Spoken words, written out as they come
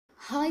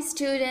Hi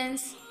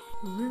students,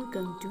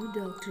 Welcome to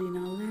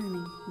Doctrinal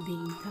Learning,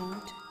 being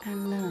taught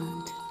and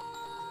learned.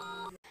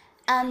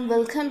 and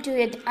welcome to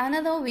yet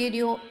another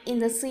video in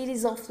the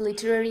series of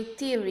literary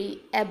theory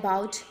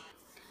about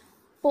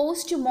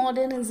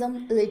postmodernism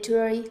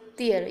literary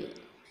theory.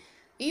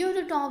 ഈ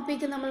ഒരു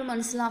topic നമ്മൾ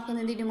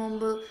മനസ്സിലാക്കുന്നതിന്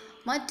മുമ്പ്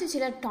മറ്റു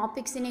ചില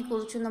ടോപ്പിക്സിനെ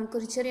കുറിച്ച്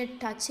നമുക്കൊരു ചെറിയ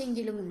ടച്ച്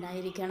എങ്കിലും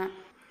ഉണ്ടായിരിക്കണം.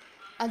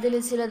 അതിൽ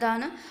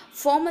ചിലതാണ്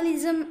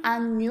formalism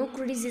and new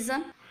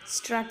criticism,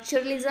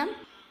 structuralism,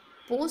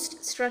 post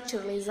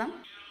structuralism,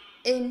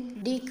 in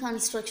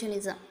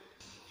ഡീകൺസ്ട്രക്ഷനിസം.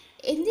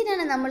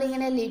 എന്തിനാണ്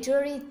നമ്മളിങ്ങനെ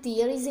ലിറ്റററി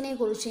തിയറീസിനെ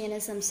കുറിച്ച് ഇങ്ങനെ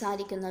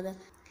സംസാരിക്കുന്നത്?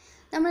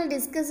 നമ്മൾ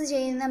ഡിസ്കസ്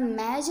ചെയ്യുന്ന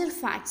മേജർ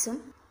ഫാക്ട്സും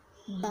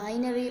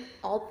ബൈനറി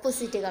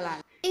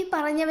ഓപ്പോസിറ്റുകളാണ്. ഈ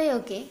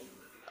പറഞ്ഞവയൊക്കെ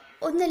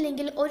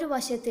ഒന്നല്ലെങ്കിൽ ഒരു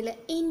വശത്തിൽ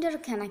ഇൻ്റർ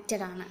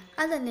കണക്റ്റഡ് ആണ്,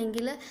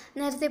 അതല്ലെങ്കിൽ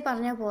നേരത്തെ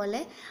പറഞ്ഞ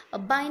പോലെ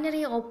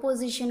ബൈനറി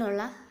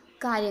ഓപ്പോസിഷനുള്ള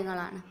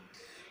കാര്യങ്ങളാണ്.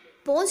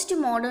 പോസ്റ്റ്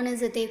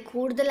മോഡേണിസത്തെ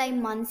കൂടുതലായി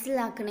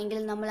മനസ്സിലാക്കണമെങ്കിൽ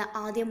നമ്മൾ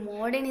ആദ്യം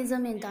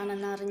മോഡേണിസം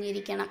എന്താണെന്ന്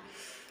അറിഞ്ഞിരിക്കണം.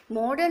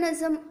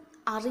 മോഡേണിസം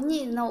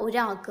അറിഞ്ഞിരുന്ന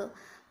ഒരാൾക്ക്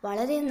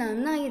വളരെ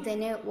നന്നായി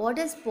തന്നെ വാട്ട്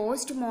ഈസ്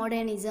പോസ്റ്റ്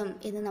മോഡേണിസം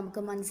എന്ന്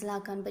നമുക്ക്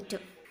മനസ്സിലാക്കാൻ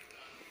പറ്റും.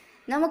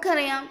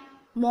 നമുക്കറിയാം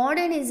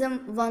മോഡേണിസം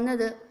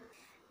വന്നത്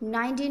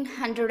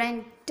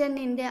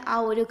 1910 ആ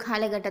ഒരു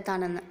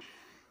കാലഘട്ടത്താണെന്ന്.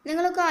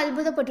 നിങ്ങളൊക്കെ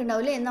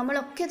അത്ഭുതപ്പെട്ടിട്ടുണ്ടാവും അല്ലേ?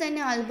 നമ്മളൊക്കെ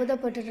തന്നെ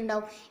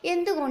അത്ഭുതപ്പെട്ടിട്ടുണ്ടാവും.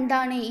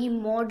 എന്തുകൊണ്ടാണ് ഈ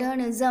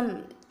മോഡേണിസം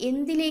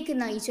എന്തിലേക്ക്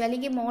നയിച്ചു,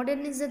 അല്ലെങ്കിൽ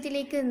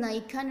മോഡേണിസത്തിലേക്ക്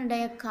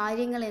നയിക്കാനുണ്ടായ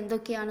കാര്യങ്ങൾ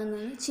എന്തൊക്കെയാണെന്ന്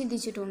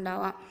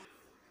ചിന്തിച്ചിട്ടുണ്ടാവാം.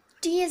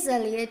 T.S.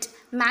 Eliot,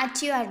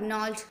 മാത്യു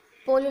അർണോൾഡ്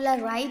പോലുള്ള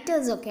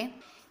റൈറ്റേഴ്സൊക്കെ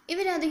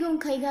ഇവരധികവും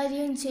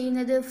കൈകാര്യം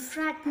ചെയ്യുന്നത്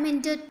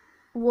fragmented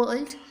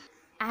world,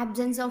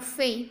 absence of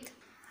faith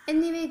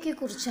എന്നിവയൊക്കെ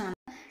കുറിച്ചാണ്.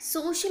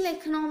 സോഷ്യൽ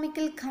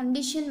എക്കണോമിക്കൽ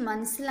കണ്ടീഷൻ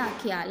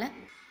മനസ്സിലാക്കിയാൽ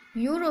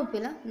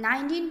യൂറോപ്പിൽ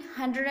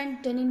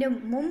 1910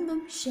 മുമ്പും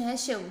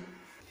ശേഷവും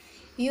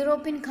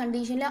യൂറോപ്യൻ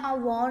കണ്ടീഷനിൽ ആ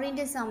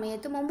വാറിൻ്റെ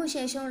സമയത്ത് മുമ്പ്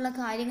ശേഷമുള്ള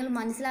കാര്യങ്ങൾ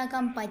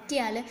മനസ്സിലാക്കാൻ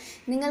പറ്റിയാൽ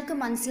നിങ്ങൾക്ക്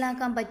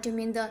മനസ്സിലാക്കാൻ പറ്റും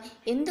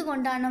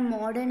എന്തുകൊണ്ടാണ്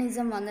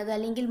മോഡേണിസം വന്നത്,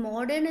 അല്ലെങ്കിൽ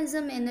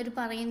മോഡേണിസം എന്നൊരു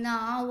പറയുന്ന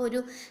ആ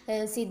ഒരു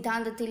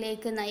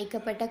സിദ്ധാന്തത്തിലേക്ക്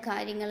നയിക്കപ്പെട്ട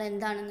കാര്യങ്ങൾ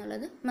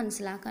എന്താണെന്നുള്ളത്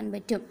മനസ്സിലാക്കാൻ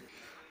പറ്റും.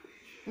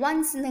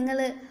 വൺസ് നിങ്ങൾ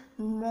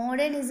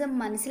മോഡേണിസം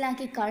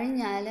മനസ്സിലാക്കി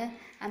കഴിഞ്ഞാൽ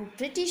I M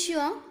pretty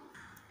sure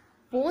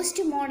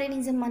post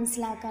modernism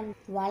മനസ്സിലാക്കാൻ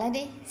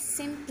വളരെ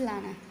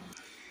സിമ്പിളാണ്.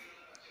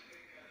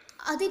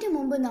 അതിനു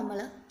മുമ്പ് നമ്മൾ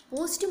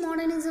പോസ്റ്റ്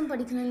മോഡേണിസം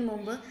പഠിക്കുന്നതിന്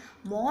മുമ്പ്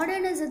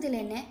മോഡേണിസത്തിൽ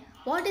തന്നെ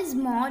what is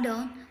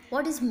modern,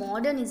 what is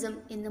modernism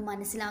എന്ന്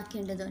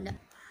മനസ്സിലാക്കേണ്ടതുണ്ട്.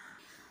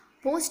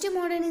 പോസ്റ്റ്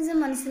മോഡേണിസം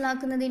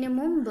മനസ്സിലാക്കുന്നതിന്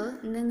മുമ്പ്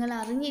നിങ്ങൾ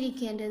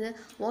അറിഞ്ഞിരിക്കേണ്ടത്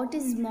what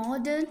is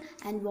modern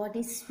and what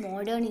is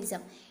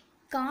modernism.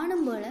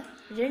 കാണുമ്പോൾ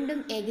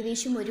രണ്ടും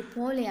ഏകദേശം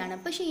ഒരുപോലെയാണ്,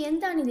 പക്ഷേ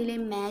എന്താണ് ഇതിലെ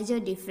മേജർ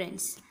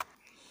ഡിഫറൻസ്?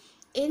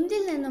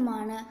 എന്തിൽ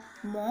നിന്നുമാണ്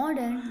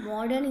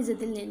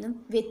മോഡേണിസത്തിൽ നിന്നും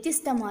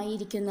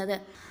വ്യത്യസ്തമായിരിക്കുന്നത്?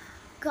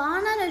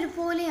 കാണാൻ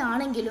ഒരുപോലെ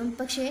ആണെങ്കിലും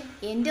പക്ഷേ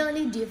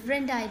എൻ്റർലി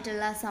ഡിഫറെൻ്റ്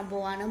ആയിട്ടുള്ള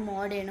സംഭവമാണ്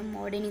മോഡേണും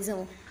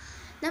മോഡേണിസവും.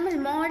 നമ്മൾ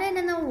മോഡേൺ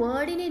എന്ന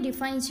വേർഡിനെ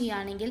ഡിഫൈൻ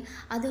ചെയ്യുകയാണെങ്കിൽ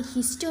അത്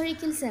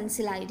historical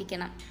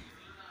സെൻസിലായിരിക്കണം.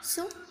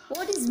 So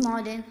what is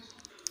modern?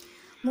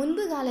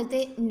 മുൻപ്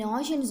കാലത്തെ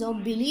നോഷൻസോ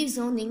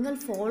ബിലീഫ്സോ നിങ്ങൾ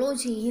ഫോളോ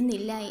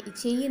ചെയ്യുന്നില്ല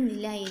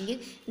എങ്കിൽ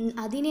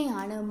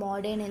അതിനെയാണ്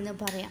മോഡേൺ എന്ന്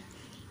പറയാം.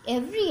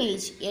 എവറി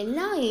ഏജ്,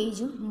 എല്ലാ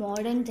ഏജും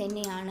മോഡേൺ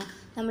തന്നെയാണ്.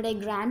 നമ്മുടെ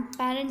ഗ്രാൻഡ്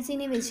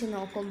പാരൻസിനെ വെച്ച്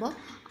നോക്കുമ്പോൾ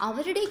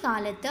അവരുടെ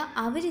കാലത്ത്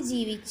അവർ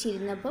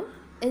ജീവിച്ചിരുന്നപ്പോൾ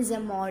ഇസ് എ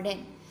മോഡേൺ,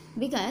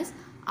 ബിക്കോസ്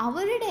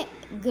അവരുടെ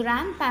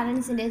ഗ്രാൻഡ്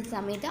പാരൻസിൻ്റെ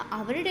സമയത്ത്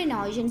അവരുടെ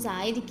നോഷൻസ്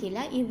ആയിരിക്കില്ല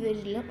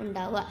ഇവരിൽ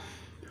ഉണ്ടാവുക,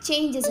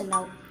 ചേഞ്ചസ്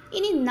ഉണ്ടാവും.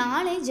 ഇനി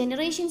നാളെ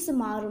ജനറേഷൻസ്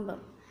മാറുമ്പം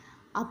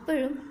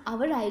അപ്പോഴും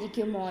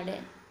അവരായിരിക്കും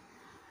മോഡേൺ.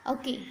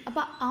 ഓക്കെ,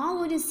 അപ്പോൾ ആ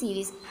ഒരു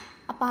സീരീസ്,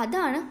 അപ്പോൾ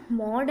അതാണ്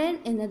മോഡേൺ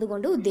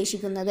എന്നതുകൊണ്ട്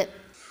ഉദ്ദേശിക്കുന്നത്.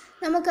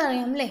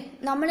 നമുക്കറിയാം അല്ലേ,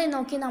 നമ്മളെ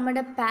നോക്കി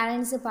നമ്മുടെ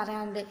പാരൻസ്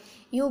പറയാറുണ്ട്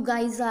you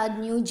guys are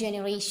new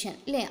generation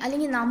അല്ലേ,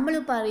 അല്ലെങ്കിൽ നമ്മൾ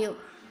പറയും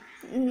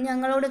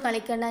ഞങ്ങളോട്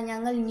കളിക്കേണ്ട,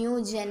 ഞങ്ങൾ ന്യൂ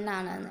ജെൻ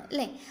ആണെന്ന്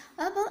അല്ലേ.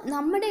 അപ്പോൾ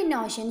നമ്മുടെ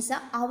നോഷൻസ്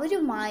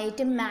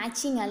അവരുമായിട്ട്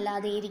മാച്ചിങ്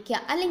അല്ലാതെ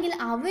ഇരിക്കുക, അല്ലെങ്കിൽ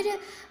അവർ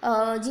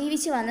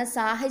ജീവിച്ച് വന്ന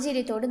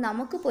സാഹചര്യത്തോട്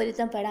നമുക്ക്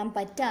പൊരുത്തപ്പെടാൻ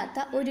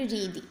പറ്റാത്ത ഒരു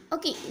രീതി.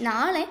 ഓക്കെ,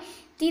 നാളെ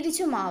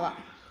തിരിച്ചുമാവാം.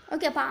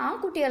 ഓക്കെ, അപ്പോൾ ആ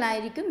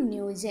കുട്ടികളായിരിക്കും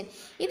ന്യൂജൻ.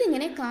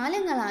 ഇതിങ്ങനെ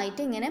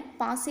കാലങ്ങളായിട്ട് ഇങ്ങനെ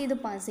പാസ്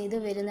ചെയ്ത്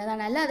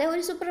വരുന്നതാണ്, അല്ലാതെ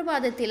ഒരു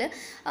സുപ്രഭാതത്തിൽ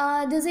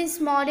ദിസ്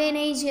ഈസ് മോഡേൺ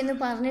ഏജ് എന്ന്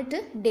പറഞ്ഞിട്ട്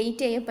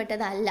ഡേറ്റ്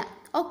ചെയ്യപ്പെട്ടതല്ല.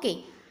 ഓക്കെ,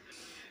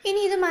 ഇനി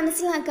ഇത്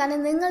മനസ്സിലാക്കാൻ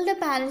നിങ്ങളുടെ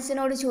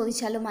പാരൻസിനോട്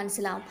ചോദിച്ചാലും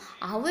മനസ്സിലാവും.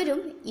 അവരും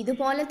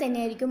ഇതുപോലെ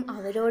തന്നെയായിരിക്കും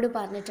അവരോട്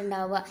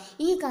പറഞ്ഞിട്ടുണ്ടാവുക,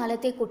 ഈ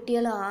കാലത്തെ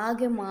കുട്ടികൾ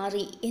ആകെ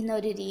മാറി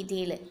എന്നൊരു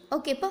രീതിയിൽ.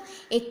 ഓക്കെ, ഇപ്പോൾ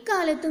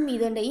എക്കാലത്തും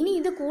ഇതുണ്ട്. ഇനി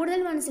ഇത്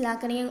കൂടുതൽ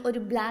മനസ്സിലാക്കണമെങ്കിൽ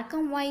ഒരു ബ്ലാക്ക്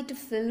ആൻഡ് വൈറ്റ്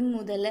ഫിലിം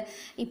മുതൽ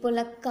ഇപ്പോൾ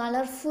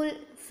കളർഫുൾ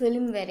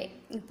ഫിലിം വരെ,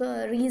 ഇപ്പോൾ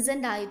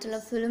റീസെൻ്റ് ആയിട്ടുള്ള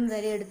ഫിലിം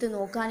വരെ എടുത്ത്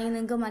നോക്കുകയാണെങ്കിൽ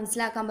നിങ്ങൾക്ക്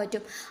മനസ്സിലാക്കാൻ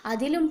പറ്റും.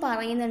 അതിലും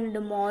പറയുന്നുണ്ട്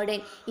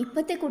മോഡേൺ,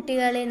 ഇപ്പോഴത്തെ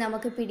കുട്ടികളെ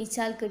നമുക്ക്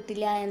പിടിച്ചാൽ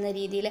കിട്ടില്ല എന്ന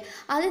രീതിയിൽ.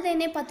 അത്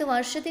തന്നെ 10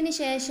 വർഷത്തിന്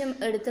ശേഷം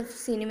എടുത്ത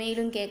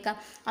സിനിമയിലും കേൾക്കാം.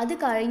 അത്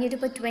കഴിഞ്ഞിട്ട്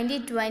ഇപ്പോൾ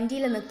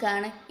 2020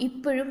 നിൽക്കുകയാണ്,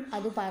 ഇപ്പോഴും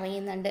അത്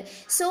പറയുന്നുണ്ട്.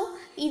 സോ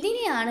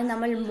ഇതിനെയാണ്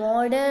നമ്മൾ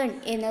മോഡേൺ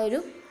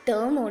എന്നൊരു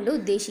ടേം കൊണ്ട്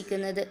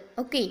ഉദ്ദേശിക്കുന്നത്.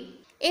 ഓക്കെ,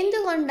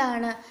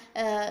 എന്തുകൊണ്ടാണ്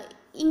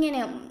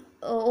ഇങ്ങനെ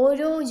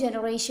ഓരോ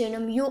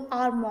ജനറേഷനും യു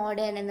ആർ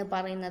മോഡേൺ എന്ന്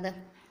പറയുന്നത്?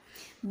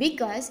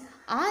 ബിക്കോസ്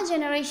ആ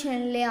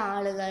ജനറേഷനിലെ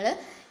ആളുകൾ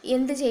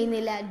എന്ത്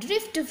ചെയ്യുന്നില്ല,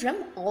 ഡ്രിഫ്റ്റ് ഫ്രം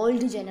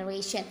ഓൾഡ്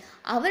ജനറേഷൻ.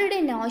 അവരുടെ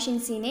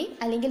നോഷൻസിനെ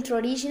അല്ലെങ്കിൽ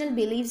ട്രഡീഷണൽ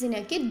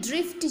ബിലീഫ്സിനെയൊക്കെ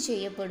ഡ്രിഫ്റ്റ്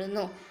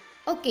ചെയ്യപ്പെടുന്നു.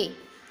 ഓക്കെ,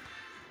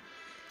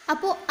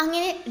 അപ്പോൾ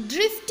അങ്ങനെ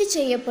ഡ്രിഫ്റ്റ്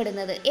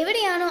ചെയ്യപ്പെടുന്നത്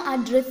എവിടെയാണോ ആ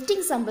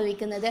ഡ്രിഫ്റ്റിംഗ്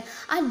സംഭവിക്കുന്നത്,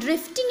 ആ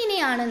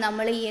ഡ്രിഫ്റ്റിങ്ങിനെയാണ്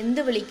നമ്മൾ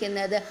എന്ത്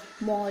വിളിക്കുന്നത്?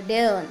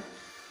 മോഡേൺ.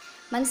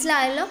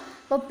 മനസ്സിലായല്ലോ?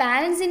 അപ്പോൾ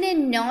പാരൻസിൻ്റെ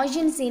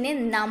നോഷൻസിനെ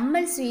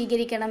നമ്മൾ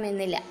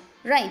സ്വീകരിക്കണമെന്നില്ല,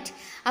 റൈറ്റ്?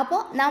 അപ്പോൾ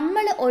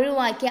നമ്മൾ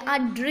ഒഴിവാക്കിയ ആ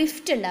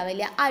ഡ്രിഫ്റ്റ്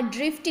ഉണ്ടാവില്ല, ആ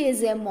ഡ്രിഫ്റ്റ്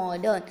ഈസ് എ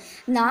മോഡേൺ.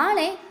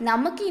 നാളെ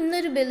നമുക്ക്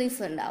ഇന്നൊരു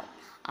ബിലീഫ് ഉണ്ടാവും,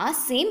 ആ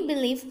സെയിം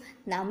ബിലീഫ്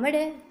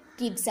നമ്മുടെ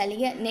കിഡ്സ്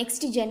അല്ലെങ്കിൽ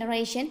നെക്സ്റ്റ്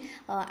ജനറേഷൻ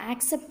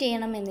ആക്സെപ്റ്റ്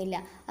ചെയ്യണമെന്നില്ല.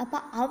 അപ്പോൾ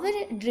അവർ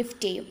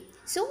ഡ്രിഫ്റ്റ് ചെയ്യും.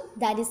 So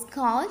that is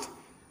called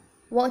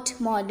what?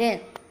 Modern.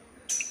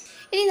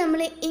 ഇനി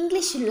നമ്മൾ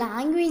ഇംഗ്ലീഷ്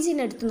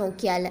ലാംഗ്വേജിന് എടുത്ത്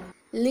നോക്കിയാൽ,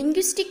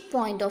 ലിംഗ്വിസ്റ്റിക്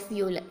പോയിൻ്റ് ഓഫ്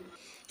വ്യൂവിൽ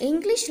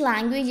ഇംഗ്ലീഷ്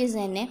ലാംഗ്വേജസ്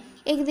തന്നെ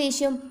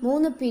ഏകദേശം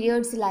 3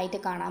 പീരിയഡ്സിലായിട്ട്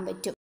കാണാൻ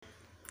പറ്റും.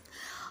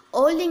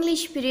 Old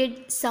English period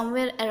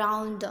somewhere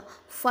around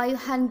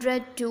 500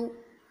 to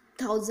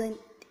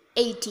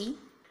 1080.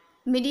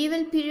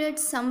 Medieval period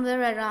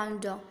somewhere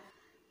around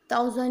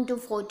 1000 to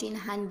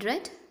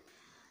 1400.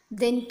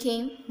 Then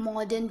came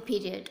modern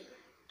period,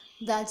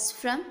 that's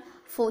from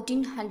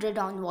 1400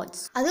 onwards.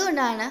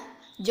 അതുകൊണ്ടാണ്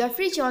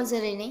ജെഫ്രി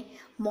ചോസറിനെ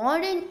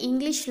മോഡേൺ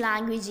ഇംഗ്ലീഷ്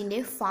ലാംഗ്വേജിൻ്റെ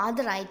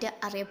ഫാദറായിട്ട്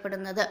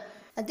അറിയപ്പെടുന്നത്.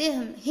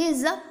 അദ്ദേഹം he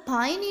is A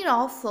pioneer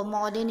of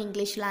modern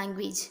English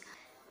language.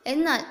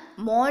 എന്നാൽ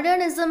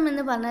modernism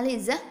എന്ന് പറഞ്ഞാൽ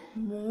ഈസ് എ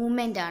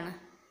മൂവ്മെൻ്റ് ആണ്.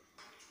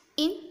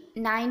 In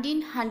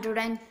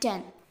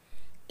 1910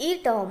 ഈ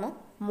term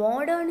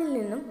മോഡേണിൽ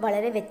നിന്നും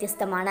വളരെ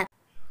വ്യത്യസ്തമാണ്.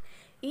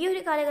 ഈ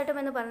ഒരു കാലഘട്ടം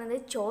എന്ന് പറയുന്നത്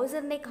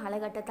ചോസറിൻ്റെ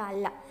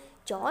കാലഘട്ടത്തല്ല.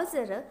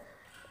 ചോസർ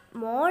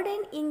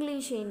മോഡേൺ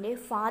ഇംഗ്ലീഷിൻ്റെ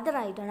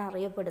ഫാദറായിട്ടാണ്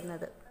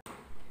അറിയപ്പെടുന്നത്.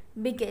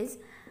 ബിക്കോസ്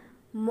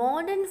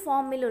മോഡേൺ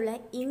ഫോമിലുള്ള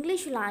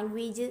ഇംഗ്ലീഷ്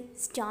ലാംഗ്വേജ്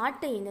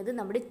സ്റ്റാർട്ട് ചെയ്യുന്നത്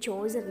നമ്മുടെ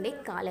ചോസറിൻ്റെ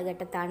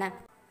കാലഘട്ടത്താണ്.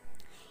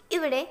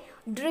 ഇവിടെ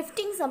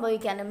ഡ്രിഫ്റ്റിംഗ്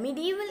സംഭവിക്കാനും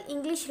മിഡീവൽ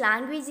ഇംഗ്ലീഷ്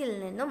ലാംഗ്വേജിൽ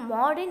നിന്നും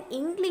മോഡേൺ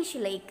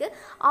ഇംഗ്ലീഷിലേക്ക്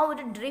ആ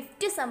ഒരു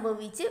ഡ്രിഫ്റ്റ്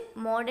സംഭവിച്ച്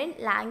മോഡേൺ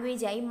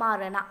ലാംഗ്വേജായി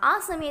മാറണം. ആ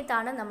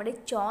സമയത്താണ് നമ്മുടെ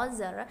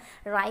ചോസർ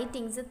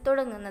റൈറ്റിങ്സ്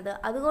തുടങ്ങുന്നത്.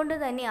 അതുകൊണ്ട്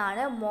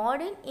തന്നെയാണ്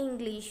മോഡേൺ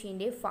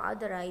ഇംഗ്ലീഷിൻ്റെ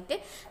ഫാദറായിട്ട്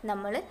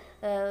നമ്മൾ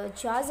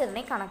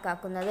ചോസറിനെ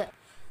കണക്കാക്കുന്നത്.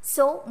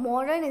 So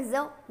modern is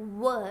A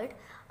word,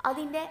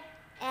 അതിൻ്റെ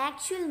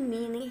ആക്ച്വൽ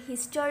മീനിങ്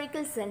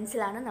ഹിസ്റ്റോറിക്കൽ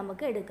സെൻസിലാണ്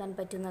നമുക്ക് എടുക്കാൻ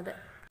പറ്റുന്നത്.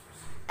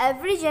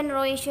 Every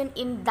generation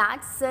in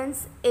that sense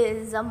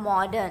is a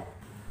modern.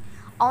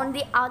 On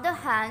the other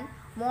hand,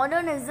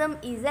 modernism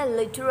is a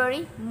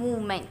literary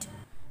movement.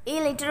 ഈ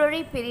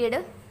ലിറ്റററി പീരീഡ്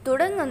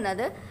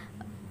തുടങ്ങുന്നത്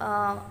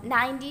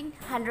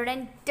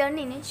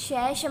 1910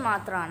 ശേഷം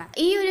മാത്രമാണ്.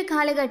 ഈ ഒരു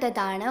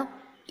കാലഘട്ടത്താണ്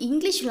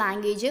ഇംഗ്ലീഷ്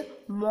ലാംഗ്വേജ്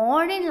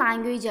മോഡേൺ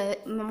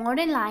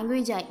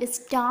ലാംഗ്വേജായിട്ട്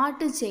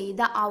സ്റ്റാർട്ട്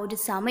ചെയ്ത ആ ഒരു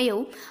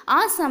സമയവും ആ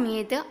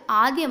സമയത്ത്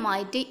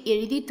ആദ്യമായിട്ട്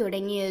എഴുതി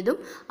തുടങ്ങിയതും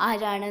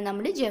ആരാണ്?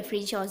 നമ്മുടെ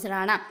ജെഫ്രി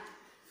ചോസറാണ്.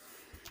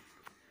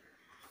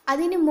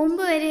 അതിന്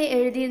മുമ്പ് വരെ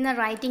എഴുതിയിരുന്ന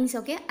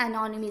റൈറ്റിങ്സൊക്കെ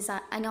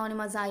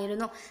അനോണിമസ്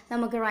ആയിരുന്നു,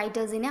 നമുക്ക്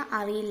റൈറ്റേഴ്സിനെ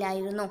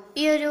അറിയില്ലായിരുന്നു.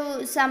 ഈ ഒരു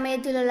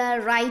സമയത്തിലുള്ള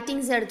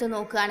റൈറ്റിങ്സ് എടുത്ത്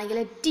നോക്കുകയാണെങ്കിൽ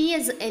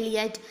T.S.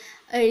 എലിയറ്റ്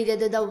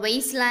എഴുതിയത് the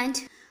waste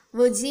land,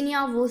 Virginia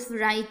wolf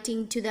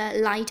writing to the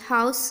light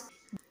house,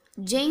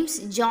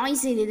 James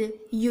Joyce എഴുതിയത്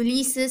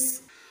യുലീസസ്.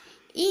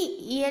 ഈ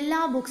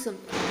എല്ലാ ബുക്സും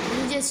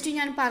ജസ്റ്റ്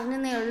ഞാൻ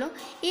പറഞ്ഞതേ ഉള്ളൂ.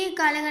 ഈ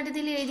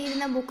കാലഘട്ടത്തിൽ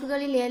എഴുതിയിരുന്ന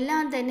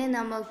ബുക്കുകളിലെല്ലാം തന്നെ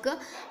നമുക്ക്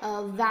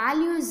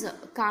വാല്യൂസ്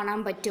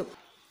കാണാൻ പറ്റും.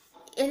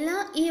 എല്ലാ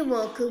ഈ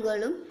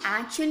വർക്കുകളും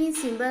ആക്ച്വലി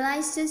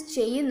സിംബലൈസ്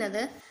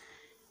ചെയ്യുന്നത്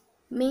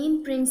main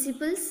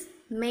principles,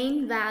 main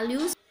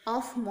values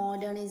of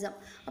modernism.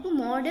 അപ്പോൾ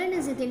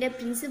മോഡേണിസത്തിൻ്റെ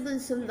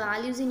പ്രിൻസിപ്പിൾസും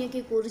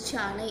വാല്യൂസിനെയൊക്കെ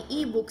കുറിച്ചാണ് ഈ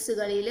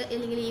ബുക്സുകളിൽ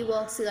അല്ലെങ്കിൽ ഈ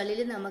വർക്ക്സുകളിൽ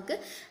നമുക്ക്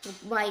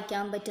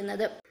വായിക്കാൻ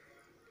പറ്റുന്നത്.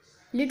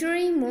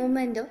 ലിറ്റററി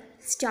മൂവ്മെൻറ്റ്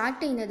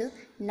സ്റ്റാർട്ട് ചെയ്യുന്നത്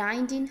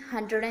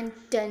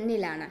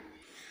 1910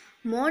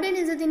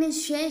 മോഡേണിസത്തിന്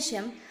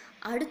ശേഷം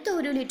അടുത്ത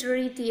ഒരു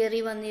ലിറ്റററി തിയറി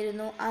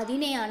വന്നിരുന്നു.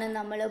 അതിനെയാണ്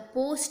നമ്മൾ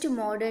പോസ്റ്റ്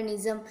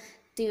മോഡേണിസം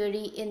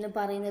തിയറി എന്ന്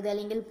പറയുന്നത്,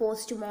 അല്ലെങ്കിൽ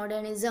പോസ്റ്റ്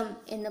മോഡേണിസം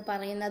എന്ന്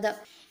പറയുന്നത്.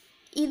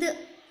 ഇത്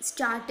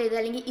സ്റ്റാർട്ട് ചെയ്ത്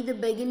അല്ലെങ്കിൽ ഇത്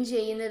ബെഗിൻ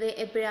ചെയ്യുന്നത്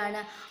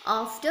എപ്പോഴാണ്?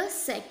 After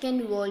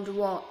second world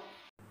war.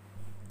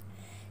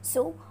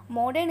 So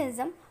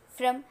modernism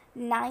from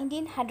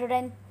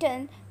 1910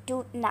 to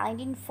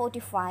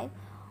 1945,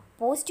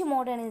 post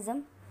modernism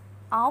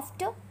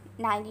after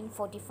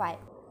 1945.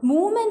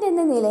 Movement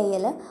എന്ന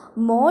നിലയിൽ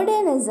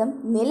മോഡേണിസം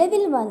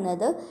നിലവിൽ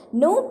വന്നത്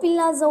നോ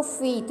പില്ലേഴ്സ് ഓഫ്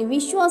ഫെയ്ത്ത്,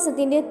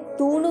 വിശ്വാസത്തിൻ്റെ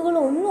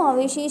തൂണുകളൊന്നും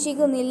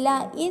അവശേഷിക്കുന്നില്ല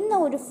എന്ന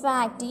ഒരു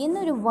ഫാക്റ്റ്,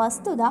 എന്നൊരു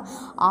വസ്തുത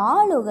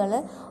ആളുകൾ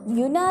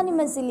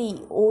യുനാനിമസ്ലി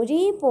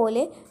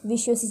ഒരേപോലെ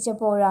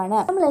വിശ്വസിച്ചപ്പോഴാണ്.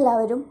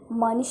 നമ്മളെല്ലാവരും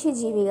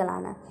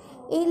മനുഷ്യജീവികളാണ്.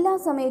 എല്ലാ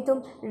സമയത്തും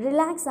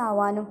റിലാക്സ്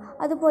ആവാനും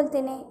അതുപോലെ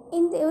തന്നെ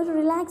ഒരു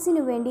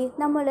റിലാക്സിന് വേണ്ടി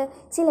നമ്മൾ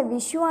ചില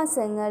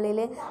വിശ്വാസങ്ങളിൽ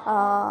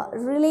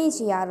റിലേ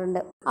ചെയ്യാറുണ്ട്,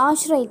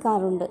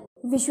 ആശ്രയിക്കാറുണ്ട്.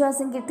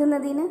 വിശ്വാസം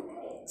കിട്ടുന്നതിന്,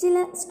 ചില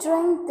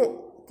സ്ട്രെങ്ത്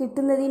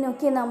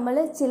കിട്ടുന്നതിനൊക്കെ നമ്മൾ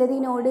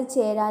ചിലതിനോട്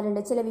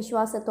ചേരാറുണ്ട്, ചില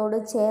വിശ്വാസത്തോട്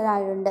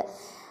ചേരാറുണ്ട്.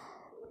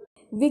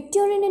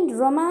 വിക്ടോറിയൻ ആൻഡ്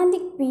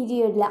റൊമാൻറ്റിക്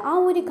പീരിയഡിൽ ആ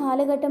ഒരു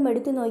കാലഘട്ടം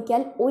എടുത്തു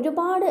നോക്കിയാൽ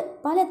ഒരുപാട്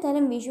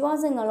പലതരം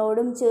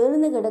വിശ്വാസങ്ങളോടും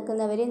ചേർന്ന്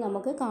കിടക്കുന്നവരെ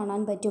നമുക്ക് കാണാൻ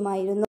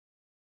പറ്റുമായിരുന്നു.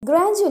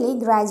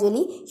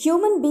 ഗ്രാജുവലി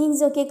ഹ്യൂമൻ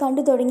ബീങ്സ് ഒക്കെ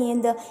കണ്ടു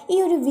തുടങ്ങിയത് ഈ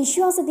ഒരു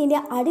വിശ്വാസത്തിൻ്റെ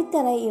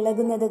അടിത്തറ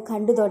ഇളകുന്നത്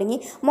കണ്ടു തുടങ്ങി.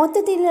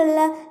 മൊത്തത്തിലുള്ള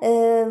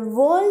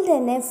വേൾഡ്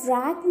തന്നെ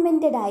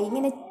ഫ്രാഗ്മെൻറ്റഡായി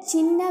ഇങ്ങനെ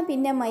ചിന്ന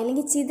ഭിന്നമായി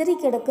അല്ലെങ്കിൽ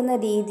ചിതറിക്കിടക്കുന്ന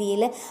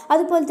രീതിയിൽ,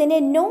 അതുപോലെ തന്നെ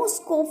no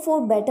scope for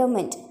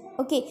betterment.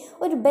 Okay,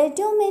 ഒരു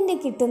ബെറ്റർമെൻറ്റ്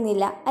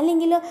കിട്ടുന്നില്ല,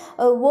 അല്ലെങ്കിൽ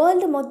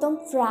വേൾഡ് മൊത്തം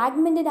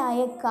ഫ്രാഗ്മെൻറ്റഡ് ആയ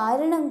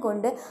കാരണം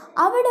കൊണ്ട്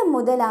അവിടെ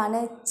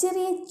മുതലാണ്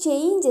ചെറിയ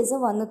ചേഞ്ചസ്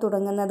വന്നു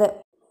തുടങ്ങുന്നത്.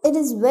 It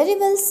is very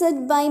well said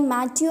by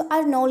Matthew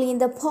Arnold in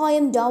the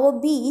poem Dover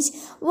Beach,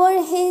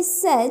 where he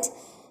said,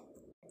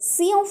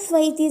 "Sea of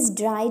faith is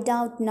dried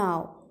out now."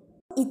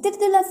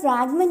 ഇത്തരത്തിലുള്ള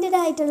ഫ്രാഗ്മെൻറ്റഡ്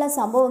ആയിട്ടുള്ള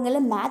സംഭവങ്ങൾ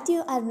മാത്യു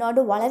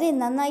അർണോൾഡ് വളരെ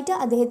നന്നായിട്ട്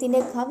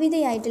അദ്ദേഹത്തിൻ്റെ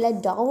കവിതയായിട്ടുള്ള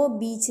ഡോവർ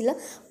ബീച്ചിൽ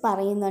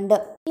പറയുന്നുണ്ട്.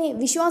 അല്ലേ,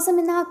 വിശ്വാസം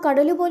എന്ന ആ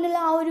കടൽ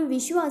പോലുള്ള ആ ഒരു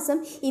വിശ്വാസം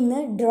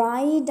ഇന്ന്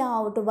ഡ്രൈഡ്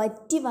ഔട്ട്,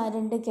 വറ്റി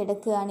വരണ്ട്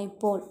കിടക്കുകയാണ്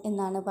ഇപ്പോൾ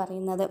എന്നാണ്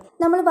പറയുന്നത്.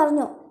 നമ്മൾ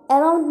പറഞ്ഞു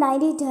അറൗണ്ട്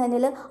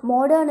 1910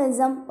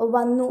 മോഡേണിസം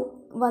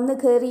വന്ന്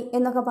കയറി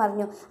എന്നൊക്കെ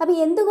പറഞ്ഞു. അപ്പോൾ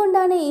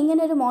എന്തുകൊണ്ടാണ്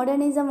ഇങ്ങനെ ഒരു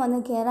മോഡേണിസം വന്ന്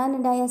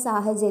കയറാനുണ്ടായ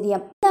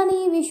സാഹചര്യം, എന്താണ്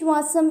ഈ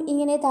വിശ്വാസം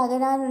ഇങ്ങനെ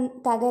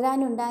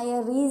തകരാനുണ്ടായ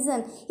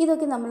റീസൺ,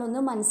 ഇതൊക്കെ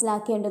നമ്മളൊന്ന്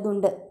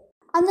മനസ്സിലാക്കേണ്ടതുണ്ട്.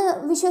 അന്ന്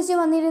വിശ്വസിച്ച്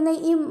വന്നിരുന്ന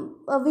ഈ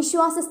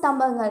വിശ്വാസ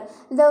സ്തംഭങ്ങൾ,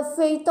 ദ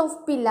ഫെയ്ത്ത് ഓഫ്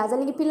പില്ലേഴ്സ്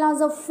അല്ലെങ്കിൽ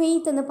പില്ലേഴ്സ് ഓഫ്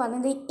ഫെയ്ത്ത് എന്ന്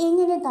പറയുന്നത്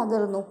എങ്ങനെ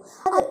തകർന്നു?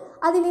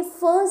 അതിൽ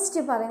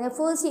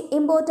first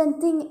important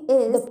thing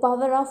is the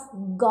power of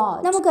God.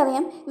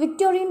 നമുക്കറിയാം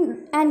വിക്ടോറിയൻ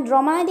ആൻഡ്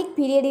റൊമാൻറ്റിക്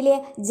പീരിയഡിലെ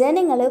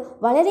ജനങ്ങൾ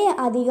വളരെ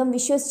അധികം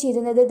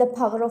വിശ്വസിച്ചിരുന്നത് ദ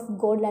പവർ ഓഫ്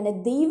ഗോഡിലാണ്,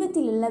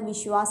 ദൈവത്തിലുള്ള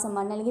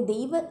വിശ്വാസമാണ്, അല്ലെങ്കിൽ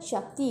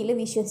ദൈവശക്തിയിൽ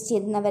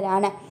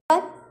വിശ്വസിച്ചിരുന്നവരാണ്.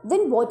 But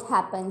then what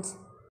happened?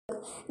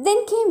 Then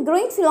came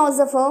great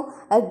philosopher,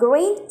 a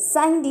great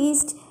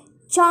scientist,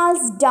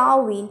 Charles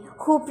Darwin,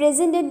 who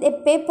presented a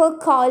paper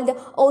called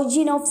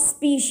Origin of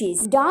Species.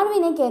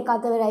 ഡാർവിനെ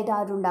കേൾക്കാത്തവരായിട്ട്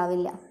ആരും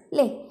ഉണ്ടാവില്ല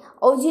അല്ലേ?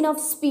 Origin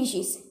of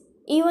species,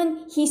 even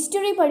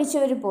history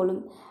പഠിച്ചവർ പോലും,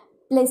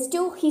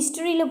 +2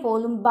 ഹിസ്റ്ററിയിൽ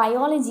പോലും,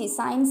 ബയോളജി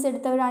സയൻസ്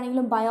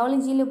എടുത്തവരാണെങ്കിലും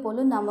ബയോളജിയിൽ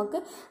പോലും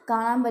നമുക്ക്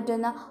കാണാൻ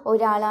പറ്റുന്ന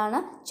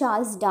ഒരാളാണ്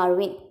ചാൾസ്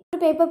ഡാർവിൻ.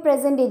 ഒരു പേപ്പർ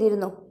പ്രസൻറ്റ്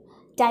ചെയ്തിരുന്നു,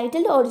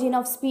 ടൈറ്റിൽ ഒറിജിൻ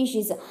ഓഫ്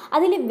സ്പീഷീസ്.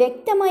 അതിൽ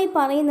വ്യക്തമായി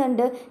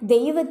പറയുന്നുണ്ട്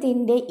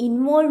ദൈവത്തിൻ്റെ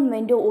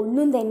ഇൻവോൾവ്മെൻറ്റ്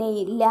ഒന്നും തന്നെ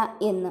ഇല്ല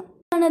എന്ന്.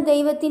 ആണ്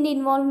ദൈവത്തിൻ്റെ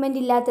ഇൻവോൾവ്മെൻറ്റ്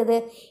ഇല്ലാത്തത്?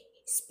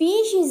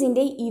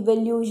 സ്പീഷീസിൻ്റെ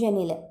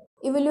ഇവല്യൂഷനിൽ.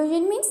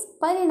 ഇവല്യൂഷൻ മീൻസ്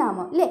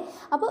പരിണാമം അല്ലേ?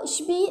 അപ്പോൾ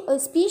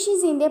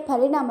സ്പീഷീസിൻ്റെ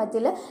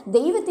പരിണാമത്തിൽ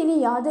ദൈവത്തിന്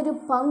യാതൊരു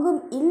പങ്കും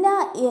ഇല്ല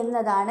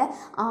എന്നതാണ്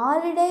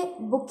ആരുടെ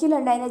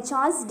ബുക്കിലുണ്ടായിരുന്ന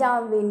ചാൾസ്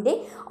ഡാർവിൻ്റെ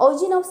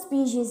ഒറിജിൻ ഓഫ്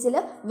സ്പീഷീസിൽ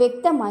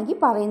വ്യക്തമാക്കി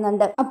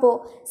പറയുന്നുണ്ട്. അപ്പോൾ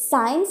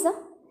സയൻസ്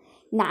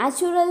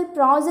നാച്ചുറൽ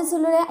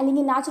പ്രോസസ്സിലൂടെ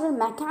അല്ലെങ്കിൽ നാച്ചുറൽ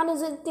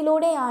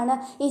മെക്കാനിസത്തിലൂടെയാണ്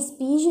ഈ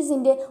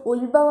സ്പീഷീസിൻ്റെ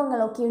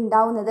ഉത്ഭവങ്ങളൊക്കെ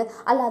ഉണ്ടാവുന്നത്,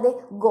 അല്ലാതെ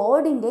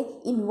ഗോഡിൻ്റെ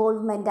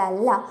ഇൻവോൾവ്മെൻ്റ്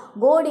അല്ല.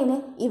 ഗോഡിന്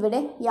ഇവിടെ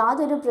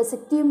യാതൊരു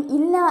പ്രസക്തിയും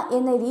ഇല്ല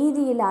എന്ന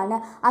രീതിയിലാണ്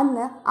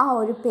അന്ന് ആ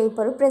ഒരു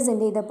പേപ്പർ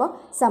പ്രസൻറ്റ് ചെയ്തപ്പോൾ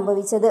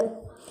സംഭവിച്ചത്.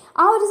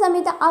 ആ ഒരു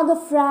സമയത്ത് ആകെ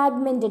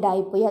ഫ്രാഗ്മെൻറ്റഡ്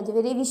ആയിപ്പോയി.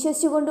 അതുവരെ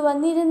വിശ്വസിച്ചു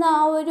കൊണ്ടുവന്നിരുന്ന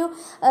ആ ഒരു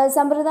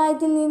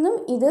സമ്പ്രദായത്തിൽ നിന്നും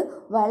ഇത്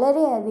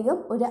വളരെയധികം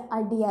ഒരു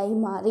അടിയായി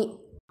മാറി.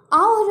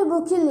 ആ ഒരു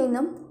ബുക്കിൽ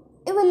നിന്നും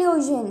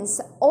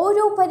ഇവല്യൂഷൻസ്,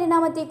 ഓരോ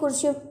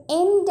പരിണാമത്തെക്കുറിച്ചും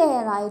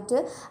എൻറ്റയറായിട്ട്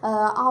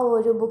ആ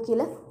ഒരു ബുക്കിൽ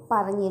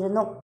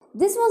പറഞ്ഞിരുന്നു.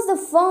 This was the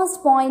first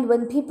point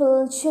when people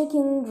check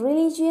in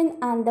religion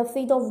and the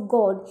faith of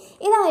God.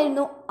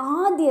 ഇതായിരുന്നു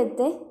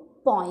ആദ്യത്തെ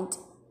പോയിന്റ്.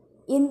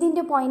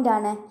 എന്തിൻ്റെ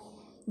പോയിൻ്റാണ്?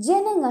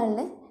 ജനങ്ങളിൽ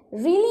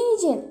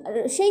റിലീജിയൻ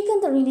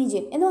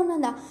എന്ന് പറഞ്ഞാൽ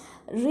എന്താ?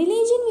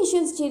 റിലീജിയൻ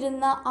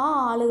വിശ്വസിച്ചിരുന്ന ആ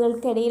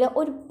ആളുകൾക്കിടയിൽ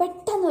ഒരു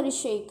പെട്ടെന്നൊരു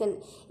ഷെയ്ക്കൻ,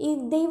 ഈ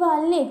ദൈവം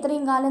അല്ലേ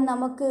ഇത്രയും കാലം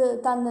നമുക്ക്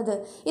തന്നത്,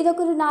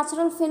 ഇതൊക്കെ ഒരു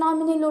നാച്ചുറൽ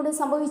ഫിനോമിനയിലൂടെ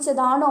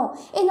സംഭവിച്ചതാണോ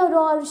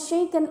എന്നൊരു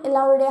ഷെയ്ക്കൻ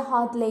എല്ലാവരുടെ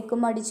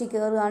ഹാർട്ടിലേക്കും അടിച്ചു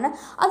കയറുകയാണ്.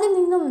 അതിൽ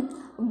നിന്നും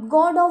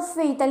ഗോഡ് ഓഫ്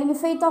ഫെയ്ത്ത് അല്ലെങ്കിൽ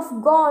ഫെയ്ത്ത് ഓഫ്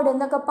ഗോഡ്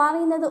എന്നൊക്കെ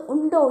പറയുന്നത്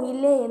ഉണ്ടോ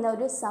ഇല്ലേ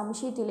എന്നൊരു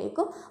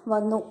സംശയത്തിലേക്കും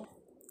വന്നു.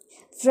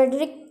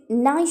 ഫ്രെഡറിക്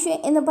നാഷെ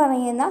എന്ന്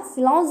പറയുന്ന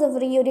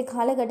ഫിലോസഫർ ഈ ഒരു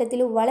കാലഘട്ടത്തിൽ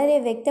വളരെ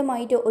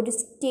വ്യക്തമായിട്ട് ഒരു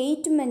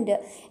സ്റ്റേറ്റ്മെൻറ്റ്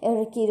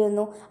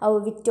ഇറക്കിയിരുന്നു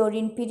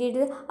വിക്ടോറിയൻ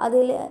പീരീഡിൽ.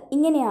 അതിൽ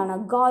ഇങ്ങനെയാണ്,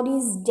 ഗോഡ്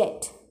ഈസ്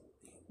ഡെഡ്,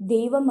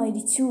 ദൈവം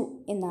മരിച്ചു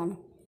എന്നാണ്.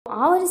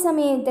 ആ ഒരു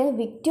സമയത്ത്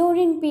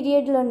വിക്ടോറിയൻ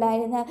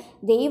പീരീഡിലുണ്ടായിരുന്ന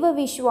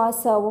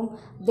ദൈവവിശ്വാസവും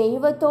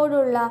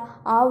ദൈവത്തോടുള്ള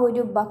ആ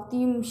ഒരു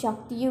ഭക്തിയും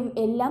ശക്തിയും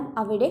എല്ലാം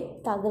അവിടെ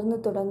തകർന്നു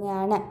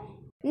തുടങ്ങുകയാണ്.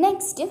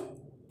 Next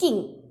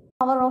king,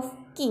 power of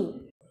king.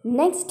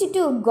 Next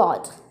to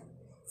God.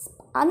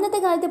 അന്നത്തെ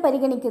കാലത്ത്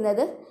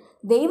പരിഗണിക്കുന്നത്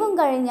ദൈവം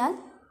കഴിഞ്ഞാൽ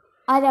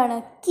ആരാണ്?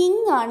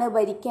 കിങ് ആണ്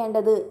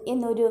ഭരിക്കേണ്ടത്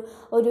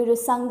എന്നൊരു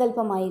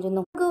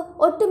സങ്കല്പമായിരുന്നു. നമുക്ക്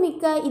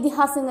ഒട്ടുമിക്ക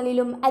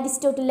ഇതിഹാസങ്ങളിലും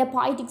അരിസ്റ്റോട്ടലിൻ്റെ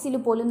പോയിറ്റിക്സിൽ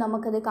പോലും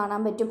നമുക്കത്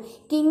കാണാൻ പറ്റും.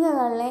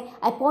 കിങ്ങുകളെ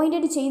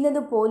അപ്പോയിൻറ്റഡ്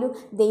ചെയ്യുന്നത് പോലും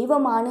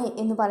ദൈവമാണ്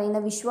എന്ന്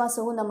പറയുന്ന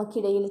വിശ്വാസവും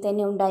നമുക്കിടയിൽ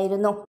തന്നെ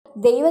ഉണ്ടായിരുന്നു.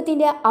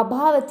 ദൈവത്തിൻ്റെ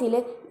അഭാവത്തിൽ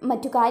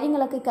മറ്റു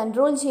കാര്യങ്ങളൊക്കെ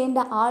കൺട്രോൾ ചെയ്യേണ്ട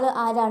ആൾ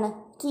ആരാണ്?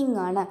 കിങ്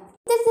ആണ്.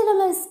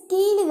 ഇത്തരത്തിലുള്ള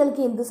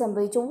സ്കെയിലുകൾക്ക് എന്ത്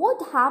സംഭവിച്ചു?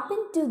 What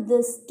happen to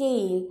the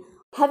scale?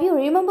 Have you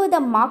remember the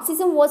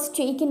Marxism was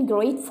taken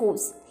great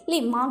force? അല്ലേ,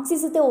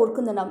 മാർക്സിസത്തെ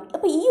ഓർക്കുന്നുണ്ടാവും.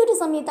 അപ്പോൾ ഈ ഒരു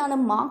സമയത്താണ്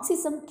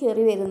മാർക്സിസം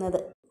കയറി വരുന്നത്.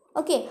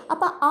 ഓക്കെ,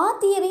 അപ്പോൾ ആ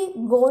തിയറി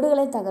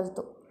ഗോഡുകളെ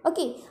തകർത്തു.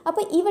 ഓക്കെ,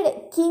 അപ്പോൾ ഇവിടെ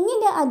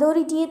കിങ്ങിൻ്റെ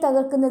അതോറിറ്റിയെ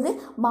തകർക്കുന്നത്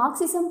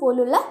മാർക്സിസം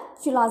പോലുള്ള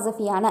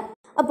ഫിലോസഫിയാണ്.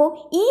 അപ്പോൾ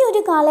ഈ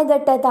ഒരു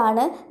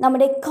കാലഘട്ടത്താണ്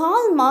നമ്മുടെ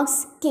കാൾ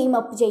മാർക്സ് കെയിം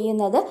അപ്പ്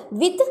ചെയ്യുന്നത്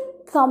വിത്ത്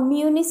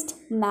communist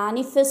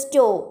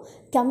manifesto.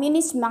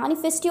 Communist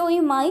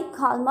മാനിഫെസ്റ്റോയുമായി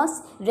Karl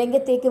Marx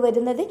രംഗത്തേക്ക്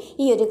വരുന്നത്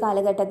ഈ ഒരു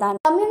കാലഘട്ടത്താണ്.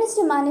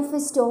 കമ്മ്യൂണിസ്റ്റ്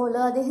മാനിഫെസ്റ്റോയിൽ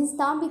അദ്ദേഹം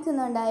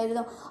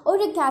സ്ഥാപിക്കുന്നുണ്ടായിരുന്നു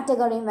ഒരു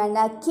കാറ്റഗറിയും വേണ്ട,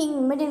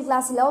 king, middle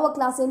class, lower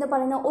class എന്ന്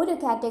പറയുന്ന ഒരു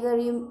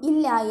കാറ്റഗറിയും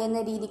ഇല്ല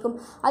എന്ന രീതിക്കും,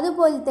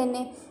 അതുപോലെ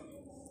തന്നെ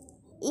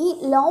ഈ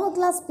ലോവർ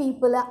ക്ലാസ്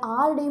പീപ്പിൾ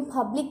ആരുടെയും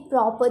പബ്ലിക്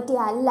പ്രോപ്പർട്ടി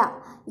അല്ല,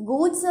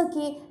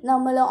 ഗൂഡ്സൊക്കെ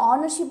നമ്മൾ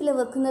ഓണർഷിപ്പിൽ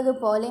വെക്കുന്നത്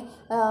പോലെ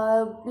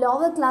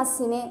ലോവർ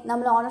ക്ലാസ്സിനെ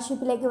നമ്മൾ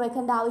ഓണർഷിപ്പിലേക്ക്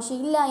വെക്കേണ്ട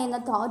ആവശ്യമില്ല എന്ന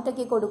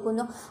തോട്ടൊക്കെ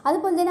കൊടുക്കുന്നു.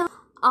 അതുപോലെ തന്നെ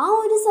ആ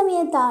ഒരു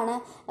സമയത്താണ്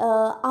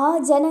ആ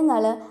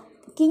ജനങ്ങൾ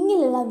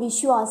കിങ്ങിലുള്ള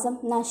വിശ്വാസം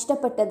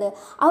നഷ്ടപ്പെട്ടത്.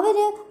 അവർ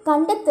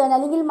കണ്ടെത്തുകയാണ്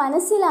അല്ലെങ്കിൽ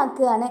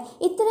മനസ്സിലാക്കുകയാണ്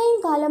ഇത്രയും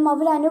കാലം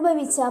അവർ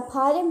അനുഭവിച്ച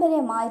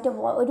പാരമ്പര്യമായിട്ട്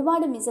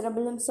ഒരുപാട്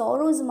മിസറബിളും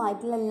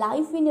സോറോസുമായിട്ടുള്ള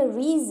ലൈഫിൻ്റെ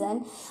റീസൺ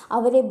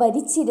അവരെ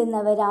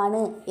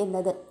ഭരിച്ചിരുന്നവരാണ്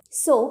എന്നത്.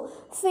 So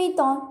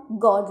faith on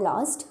God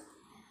lost.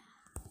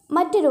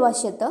 മറ്റൊരു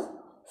വശത്ത്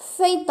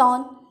faith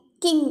on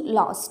king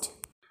lost.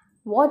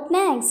 What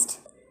next?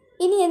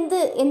 ഇനി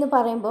എന്ത് എന്ന്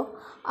പറയുമ്പോൾ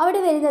അവിടെ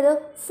വരുന്നത്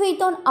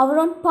faith on our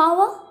on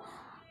power,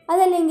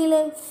 അതല്ലെങ്കിൽ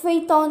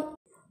faith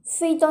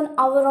on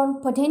our own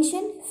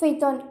potential,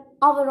 faith on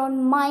our own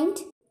mind.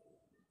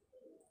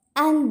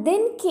 And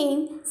then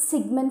came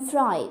Sigmund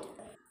Freud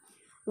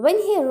when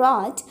he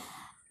wrote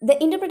The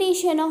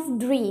Interpretation of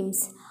Dreams.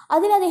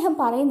 അതിൽ അദ്ദേഹം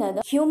പറയുന്നത്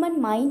ഹ്യൂമൻ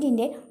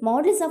മൈൻഡിൻ്റെ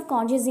മോഡൽസ് ഓഫ്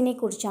കോൺഷ്യസിനെ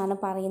കുറിച്ചാണ്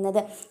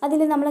പറയുന്നത്. അതിൽ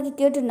നമ്മളൊക്കെ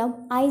കേട്ടിട്ടുണ്ടാവും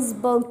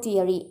ഐസ്ബർഗ്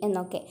തിയറി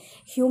എന്നൊക്കെ.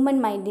 ഹ്യൂമൻ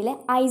മൈൻഡിലെ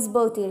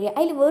ഐസ്ബർഗ് തിയറി,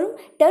 അതിൽ വെറും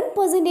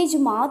 10%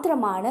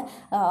 മാത്രമാണ്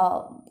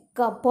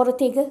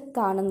പുറത്തേക്ക്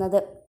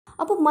കാണുന്നത്.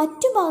 അപ്പോൾ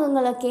മറ്റു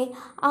ഭാഗങ്ങളൊക്കെ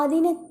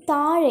അതിന്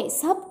താഴെ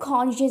സബ്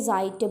കോൺഷ്യസ്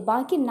ആയിട്ട്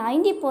ബാക്കി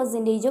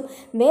 90%ഉം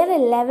വേറെ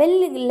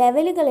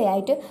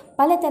ലെവലുകളായിട്ട്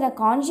പലതരം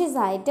കോൺഷ്യസ്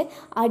ആയിട്ട്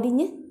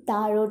അടിഞ്ഞ്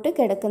താഴോട്ട്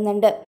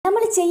കിടക്കുന്നുണ്ട്.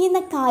 നമ്മൾ ചെയ്യുന്ന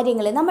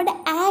കാര്യങ്ങൾ, നമ്മുടെ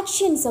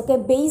ആക്ഷൻസ് ഒക്കെ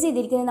ബേസ്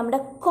ചെയ്തിരിക്കുന്നത് നമ്മുടെ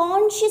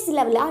കോൺഷ്യസ്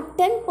ലെവൽ, ആ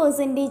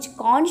 10%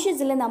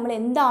 കോൺഷ്യസിൽ നമ്മൾ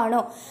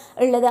എന്താണോ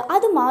ഉള്ളത്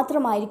അത്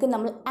മാത്രമായിരിക്കും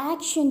നമ്മൾ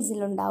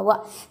ആക്ഷൻസിലുണ്ടാവുക.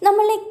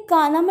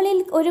 നമ്മളിൽ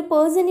ഒരു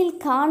പേഴ്സണിൽ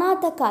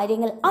കാണാത്ത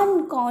കാര്യങ്ങൾ,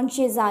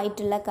 അൺകോൺഷ്യസ്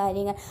ആയിട്ടുള്ള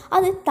കാര്യങ്ങൾ,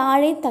 അത്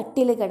താഴെ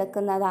തട്ടിൽ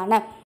കിടക്കുന്നതാണ്.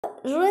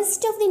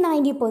 Rest of the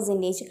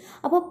 90%.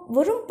 അപ്പോൾ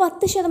വെറും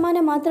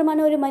 10%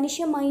 മാത്രമാണ് ഒരു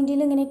മനുഷ്യ മൈൻഡിൽ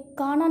ഇങ്ങനെ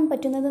കാണാൻ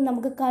പറ്റുന്നതും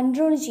നമുക്ക്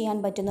കൺട്രോൾ ചെയ്യാൻ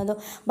പറ്റുന്നതും.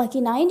 ബാക്കി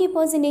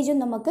 90%ഉം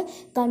നമുക്ക്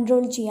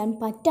കൺട്രോൾ ചെയ്യാൻ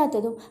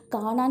പറ്റാത്തതും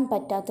കാണാൻ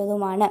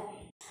പറ്റാത്തതുമാണ്.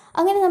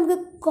 അങ്ങനെ നമുക്ക്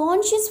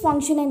conscious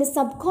function and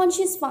sub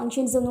conscious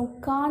functions ഒന്നും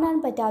കാണാൻ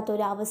പറ്റാത്ത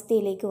ഒരു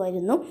അവസ്ഥയിലേക്ക്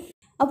വരുന്നു.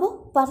 അപ്പോൾ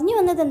പറഞ്ഞു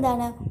വന്നത്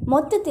എന്താണ്?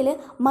 മൊത്തത്തിൽ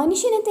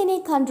മനുഷ്യനെ തന്നെ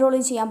കൺട്രോൾ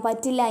ചെയ്യാൻ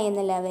പറ്റില്ല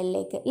എന്ന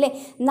ലെവലിലേക്ക് അല്ലേ.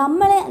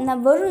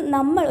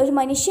 നമ്മൾ ഒരു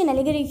മനുഷ്യൻ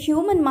അല്ലെങ്കിൽ ഒരു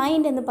ഹ്യൂമൻ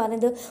മൈൻഡ് എന്ന്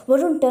പറയുന്നത്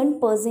വെറും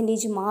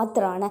 10%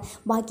 മാത്രമാണ്.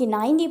 ബാക്കി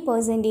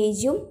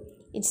 90%ഉം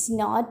it's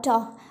not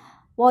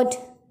what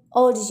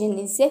origin,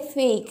 it's A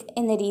fake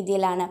എന്ന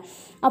രീതിയിലാണ്.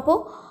 അപ്പോൾ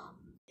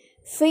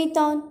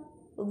faith on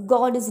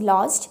God is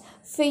lost,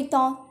 faith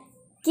on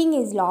king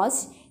is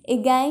lost,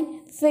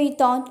 again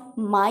faith on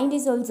mind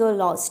is also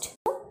lost.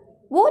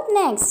 What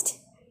next?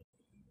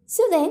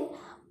 So then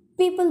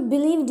people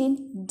believed in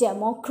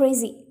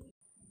democracy.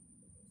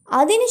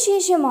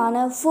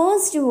 അതിനുശേഷമാണ്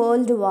first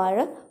world war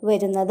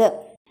വരുന്നത്.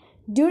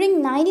 During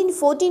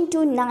 1914 to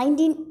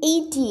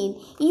 1918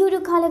 ഈ ഒരു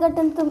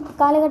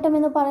കാലഘട്ടം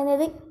എന്ന്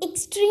പറയുന്നത്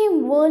എക്സ്ട്രീം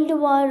വേൾഡ്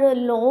വാർ,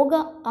 ലോക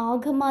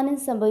ആകമാനം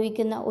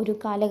സംഭവിക്കുന്ന ഒരു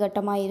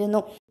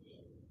കാലഘട്ടമായിരുന്നു.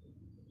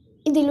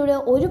 ഇതിലൂടെ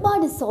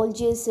ഒരുപാട്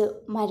സോൾജേഴ്സ്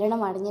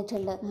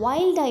മരണമടഞ്ഞിട്ടുണ്ട്.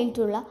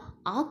 വൈൽഡായിട്ടുള്ള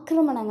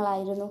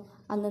ആക്രമണങ്ങളായിരുന്നു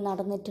അന്ന്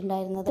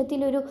നടന്നിട്ടുണ്ടായിരുന്നത്.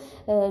 ഇതിലൊരു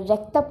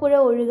രക്തപ്പുഴ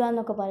ഒഴുകുക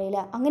എന്നൊക്കെ പറയില്ല,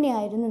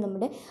 അങ്ങനെയായിരുന്നു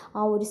നമ്മുടെ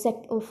ആ ഒരു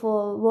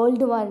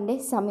വേൾഡ് വാറിൻ്റെ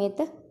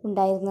സമയത്ത്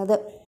ഉണ്ടായിരുന്നത്.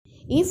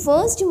 ഈ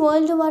ഫസ്റ്റ്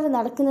വേൾഡ് വാർ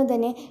നടക്കുന്നത്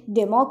തന്നെ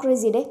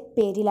ഡെമോക്രസിയുടെ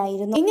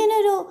പേരിലായിരുന്നു.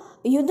 ഇങ്ങനൊരു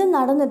യുദ്ധം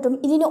നടന്നിട്ടും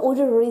ഇതിന്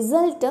ഒരു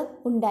റിസൾട്ട്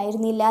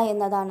ഉണ്ടായിരുന്നില്ല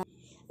എന്നതാണ്.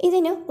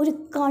 ഇതിന് ഒരു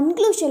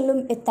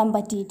കൺക്ലൂഷനിലും എത്താൻ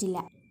പറ്റിയിട്ടില്ല.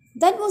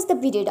 That was the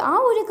period. ആ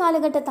ഒരു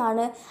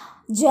കാലഘട്ടത്താണ്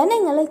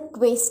ജനങ്ങൾ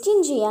ക്വസ്റ്റ്യൻ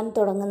ചെയ്യാൻ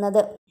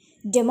തുടങ്ങുന്നത്.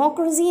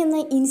 ഡെമോക്രസി എന്ന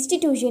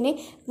ഇൻസ്റ്റിറ്റ്യൂഷനെ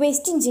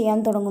ക്വസ്റ്റ്യൻ ചെയ്യാൻ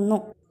തുടങ്ങുന്നു.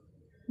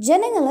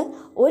 ജനങ്ങൾ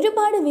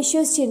ഒരുപാട്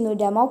വിശ്വസിച്ചിരുന്നു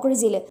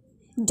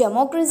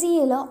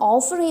ഡെമോക്രസിയിൽ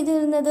ഓഫർ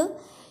ചെയ്തിരുന്നത്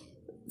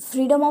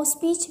freedom of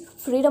speech,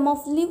 freedom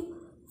of live,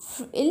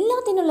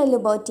 എല്ലാത്തിനുള്ള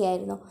liberty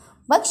ആയിരുന്നു.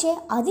 പക്ഷേ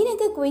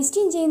അതിനൊക്കെ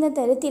ക്വസ്റ്റ്യൻ ചെയ്യുന്ന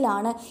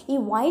തരത്തിലാണ് ഈ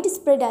വൈഡ്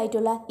സ്പ്രെഡ്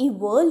ആയിട്ടുള്ള ഈ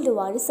വേൾഡ്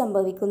വാർ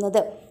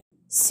സംഭവിക്കുന്നത്.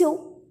 So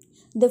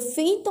the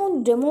faith on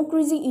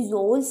democracy is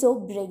also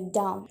break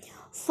down.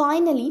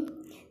 Finally,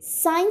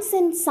 science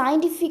and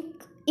scientific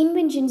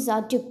inventions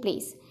are took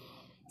place.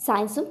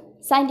 സയൻസും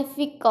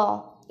സയൻറ്റിഫിക്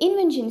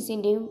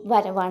ഇൻവെൻഷൻസിൻ്റെയും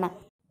വരവാണ്.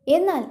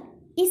 എന്നാൽ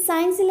ഈ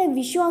സയൻസിലെ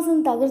വിശ്വാസം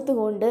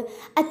തകർത്തുകൊണ്ട്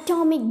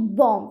അറ്റോമിക്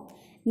ബോംബ്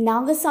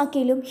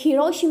നാഗസാക്കിയിലും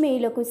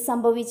ഹിറോഷിമയിലൊക്കെ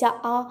സംഭവിച്ച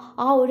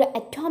ആ ഒരു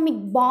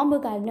അറ്റോമിക് ബോംബ്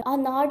കാരണം ആ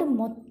നാട്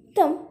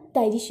മൊത്തം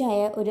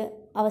തരിശായ ഒരു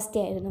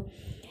അവസ്ഥയായിരുന്നു.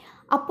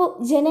 അപ്പോൾ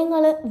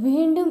ജനങ്ങൾ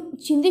വീണ്ടും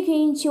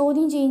ചിന്തിക്കുകയും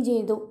ചോദ്യം ചെയ്യുകയും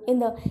ചെയ്തു.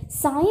 എന്താ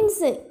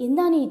സയൻസ്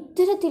എന്താണ്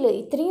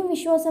ഇത്രയും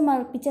വിശ്വാസം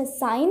അർപ്പിച്ച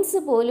സയൻസ്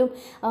പോലും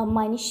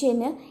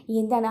മനുഷ്യന്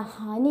എന്താണ്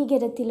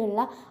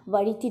ഹാനികരത്തിലുള്ള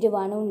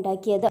വഴിത്തിരിവാണ്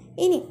ഉണ്ടാക്കിയത്.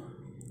 ഇനി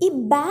ഈ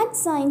ബാഡ്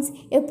സയൻസ്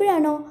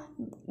എപ്പോഴാണോ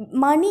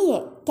മണിയെ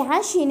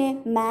ക്യാഷിനെ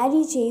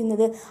മാരി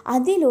ചെയ്യുന്നത്,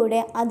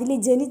 അതിൽ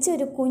ജനിച്ച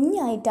ഒരു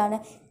കുഞ്ഞായിട്ടാണ്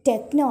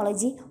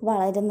ടെക്നോളജി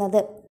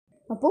വളരുന്നത്.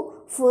 അപ്പോൾ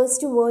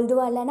ഫസ്റ്റ് വേൾഡ്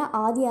വാറിലാണ്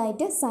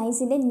ആദ്യമായിട്ട്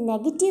സയൻസിൻ്റെ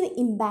നെഗറ്റീവ്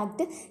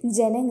ഇമ്പാക്റ്റ്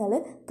ജനങ്ങൾ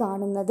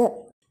കാണുന്നത്.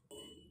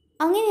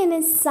 അങ്ങനെയാണ്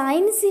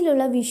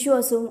സയൻസിലുള്ള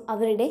വിശ്വാസവും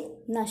അവരുടെ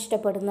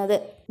നഷ്ടപ്പെടുന്നത്.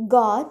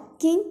 God,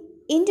 king,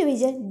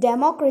 individual,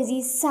 democracy,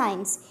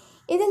 science,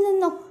 ഇതിൽ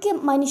നിന്നൊക്കെ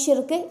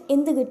മനുഷ്യർക്ക്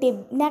എന്ത് കിട്ടി?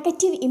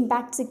 നെഗറ്റീവ്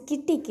ഇമ്പാക്ട്സ്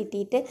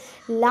കിട്ടിയിട്ട്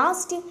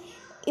ലാസ്റ്റ്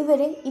ഇവർ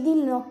ഇതിൽ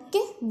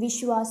നിന്നൊക്കെ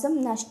വിശ്വാസം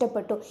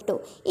നഷ്ടപ്പെട്ടു.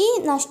 ഈ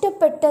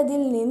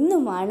നഷ്ടപ്പെട്ടതിൽ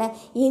നിന്നുമാണ്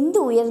എന്ത്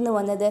ഉയർന്നു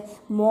വന്നത്?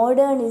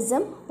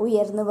 മോഡേണിസം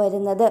ഉയർന്നു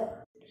വരുന്നത്.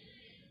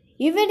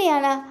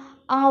 ഇവിടെയാണ്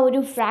ആ ഒരു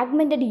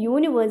ഫ്രാഗ്മെൻറ്റഡ്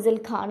യൂണിവേഴ്സിൽ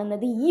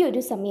കാണുന്നത് ഈ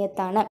ഒരു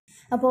സമയത്താണ്.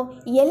 അപ്പോൾ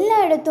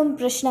എല്ലായിടത്തും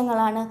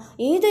പ്രശ്നങ്ങളാണ്.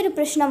 ഏതൊരു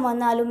പ്രശ്നം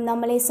വന്നാലും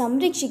നമ്മളെ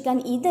സംരക്ഷിക്കാൻ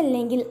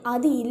ഇതല്ലെങ്കിൽ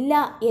അത് ഇല്ല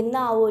എന്ന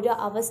ആ ഒരു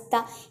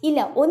അവസ്ഥ ഇല്ല.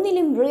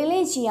 ഒന്നിലും റിലേ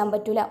ചെയ്യാൻ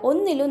പറ്റില്ല,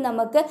 ഒന്നിലും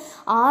നമുക്ക്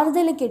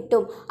ആറുതൽ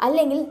കിട്ടും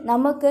അല്ലെങ്കിൽ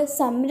നമുക്ക്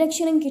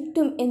സംരക്ഷണം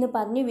കിട്ടും എന്ന്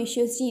പറഞ്ഞ്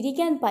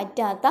വിശ്വസിച്ചിരിക്കാൻ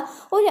പറ്റാത്ത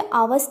ഒരു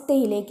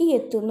അവസ്ഥയിലേക്ക്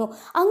എത്തുന്നു.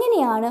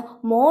 അങ്ങനെയാണ്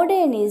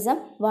മോഡേണിസം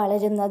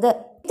വളരുന്നത്.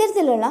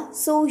 ഇത്തരത്തിലുള്ള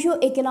സോഷ്യോ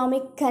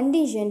എക്കണോമിക്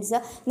കണ്ടീഷൻസ്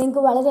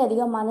നിങ്ങൾക്ക്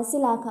വളരെയധികം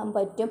മനസ്സിലാക്കാൻ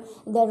പറ്റും.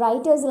 The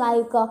writers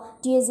like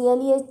TS.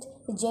 Eliot,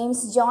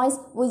 James Joyce,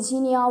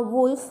 Virginia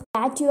wolf,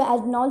 Mathew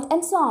Arnold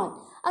and so on.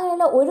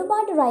 അങ്ങനെയുള്ള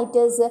ഒരുപാട്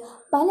റൈറ്റേഴ്സ്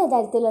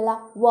പലതരത്തിലുള്ള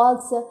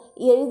വർക്ക്സ്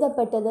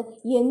എഴുതപ്പെട്ടത്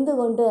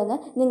എന്തുകൊണ്ട് എന്ന്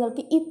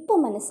നിങ്ങൾക്ക് ഇപ്പോൾ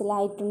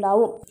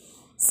മനസ്സിലായിട്ടുണ്ടാവും.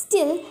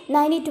 സ്റ്റിൽ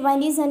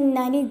 1920s and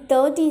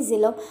 1930s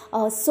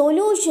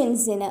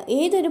സൊല്യൂഷൻസിന്,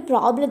 ഏതൊരു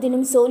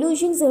പ്രോബ്ലത്തിനും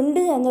സൊല്യൂഷൻസ്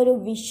ഉണ്ട് എന്നൊരു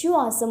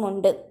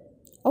വിശ്വാസമുണ്ട്.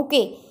 ഓക്കെ,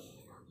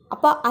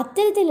 അപ്പോൾ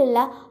അത്തരത്തിലുള്ള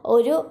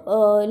ഒരു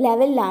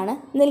ലെവലിലാണ്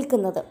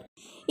നിൽക്കുന്നത്.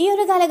 ഈ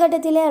ഒരു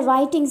കാലഘട്ടത്തിലെ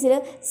റൈറ്റിങ്സിൽ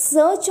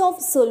സെർച്ച്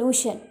ഓഫ്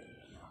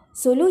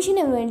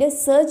സൊല്യൂഷന് വേണ്ടി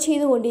സെർച്ച്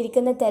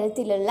ചെയ്തുകൊണ്ടിരിക്കുന്ന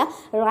തരത്തിലുള്ള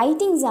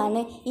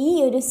റൈറ്റിങ്സാണ് ഈ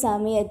ഒരു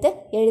സമയത്ത്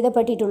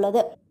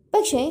എഴുതപ്പെട്ടിട്ടുള്ളത്.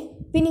 പക്ഷേ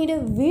പിന്നീട്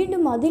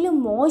വീണ്ടും അതിലും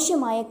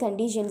മോശമായ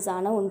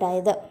കണ്ടീഷൻസാണ്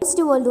ഉണ്ടായത്.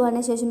 ഫസ്റ്റ് വേൾഡ്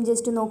വാറിന് ശേഷം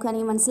ജസ്റ്റ്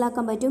നോക്കുകയാണെങ്കിൽ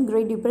മനസ്സിലാക്കാൻ പറ്റും.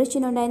 ഗ്രേറ്റ്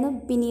ഡിപ്രഷൻ ഉണ്ടായിരുന്നു,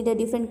 പിന്നീട്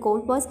ഡിഫറെൻറ്റ്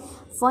കോൾഡ് വാർസ്,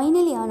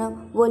 ഫൈനലി ആണ്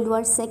വേൾഡ്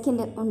വാർ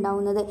സെക്കൻഡ്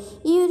ഉണ്ടാവുന്നത്.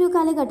 ഈ ഒരു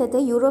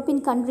കാലഘട്ടത്തിൽ യൂറോപ്യൻ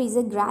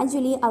കൺട്രീസ്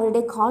ഗ്രാജുവലി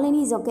അവരുടെ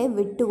കോളനീസൊക്കെ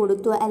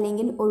വിട്ടുകൊടുത്തു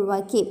അല്ലെങ്കിൽ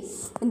ഒഴിവാക്കി.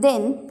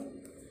 ദെൻ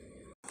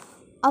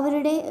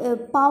അവരുടെ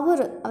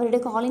അവരുടെ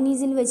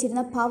കോളനീസിൽ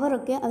വെച്ചിരുന്ന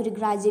പവറൊക്കെ അവർ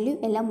ഗ്രാജുവലി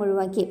എല്ലാം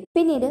ഒഴിവാക്കി.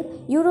 പിന്നീട്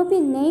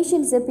യൂറോപ്യൻ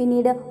നേഷൻസ്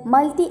പിന്നീട്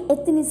മൾട്ടി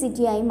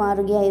എത്നിസിറ്റിയായി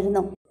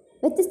മാറുകയായിരുന്നു.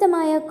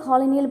 വ്യത്യസ്തമായ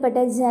കോളനിയിൽപ്പെട്ട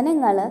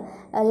ജനങ്ങൾ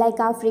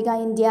ലൈക്ക് ആഫ്രിക്ക,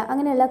 ഇന്ത്യ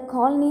അങ്ങനെയുള്ള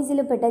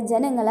കോളനീസിൽപ്പെട്ട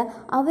ജനങ്ങൾ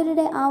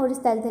അവരുടെ ആ ഒരു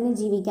സ്ഥലത്ത് തന്നെ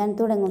ജീവിക്കാൻ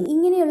തുടങ്ങുന്നു.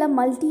 ഇങ്ങനെയുള്ള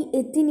മൾട്ടി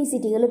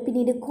എത്നിസിറ്റികൾ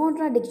പിന്നീട്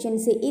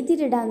കോൺട്രാഡിക്ഷൻസ്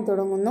എതിരിടാൻ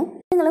തുടങ്ങുന്നു.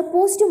 നിങ്ങൾ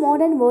പോസ്റ്റ്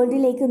മോഡേൺ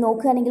വേൾഡിലേക്ക്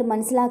നോക്കുകയാണെങ്കിൽ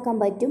മനസ്സിലാക്കാൻ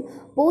പറ്റും.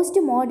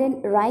 പോസ്റ്റ് മോഡേൺ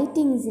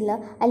റൈറ്റിങ്സിൽ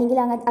അല്ലെങ്കിൽ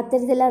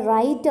അത്തരത്തിലുള്ള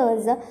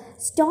റൈറ്റേഴ്സ്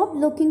സ്റ്റോപ്പ്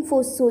ലുക്കിംഗ്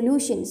ഫോർ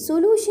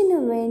സൊല്യൂഷന്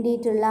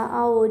വേണ്ടിയിട്ടുള്ള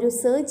ആ ഒരു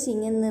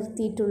സെർച്ചിങ്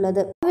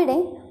നിർത്തിയിട്ടുള്ളത്. അവിടെ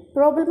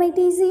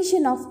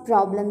പ്രോബ്ലമൈസേഷൻ ഓഫ്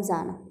പ്രോബ്ലംസ്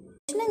ആണ്.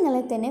 പ്രശ്നങ്ങളെ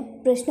തന്നെ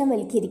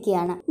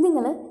പ്രശ്നവൽക്കരിക്കുകയാണ്.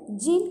 നിങ്ങൾ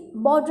ജീൻ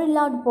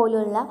ബോഡ്രിലാർഡ്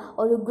പോലുള്ള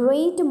ഒരു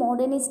ഗ്രേറ്റ്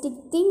മോഡേണിസ്റ്റിക്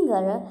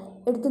തിങ്കർ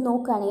എടുത്ത്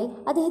നോക്കുകയാണെങ്കിൽ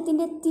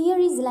അദ്ദേഹത്തിൻ്റെ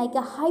തിയറീസ്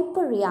ലൈക്ക്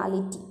ഹൈപ്പർ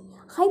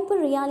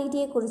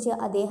റിയാലിറ്റിയെക്കുറിച്ച്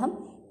അദ്ദേഹം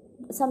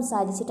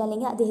സംസാരിച്ചിട്ട്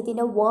അല്ലെങ്കിൽ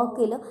അദ്ദേഹത്തിൻ്റെ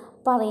വർക്കിൽ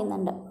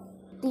പറയുന്നുണ്ട്.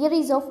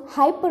 തിയറീസ് ഓഫ്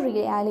ഹൈപ്പർ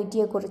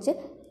റിയാലിറ്റിയെക്കുറിച്ച്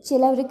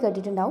ചിലവർ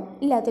കേട്ടിട്ടുണ്ടാവും,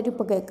 ഇല്ലാത്തവർ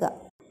ഇപ്പോൾ കേൾക്കുക.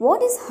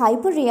 What is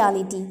hyper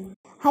reality?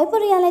 Hyper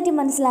reality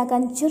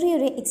മനസ്സിലാക്കാൻ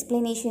ചെറിയൊരു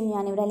എക്സ്പ്ലനേഷൻ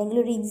ഞാനിവിടെ അല്ലെങ്കിൽ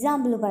ഒരു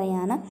എക്സാമ്പിൾ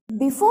പറയാണ്.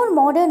 Before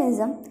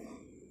modernism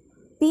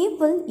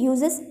people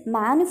uses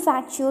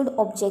manufactured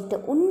object,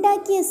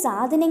 ഉണ്ടാക്കിയ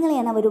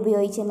സാധനങ്ങളെയാണ് അവർ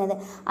ഉപയോഗിച്ചിരുന്നത്.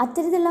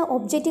 അത്തരത്തിലുള്ള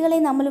ഒബ്ജക്റ്റുകളെ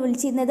നമ്മൾ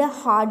വിളിച്ചിരുന്നത്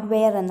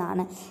ഹാർഡ്വെയർ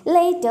എന്നാണ്.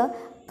 Later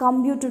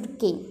computer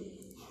came,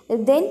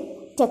 then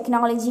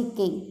technology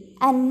came,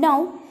 and now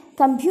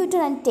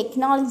computer and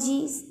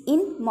technologies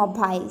in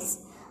mobiles.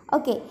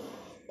 Okay,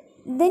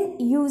 then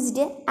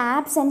used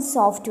apps and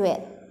software.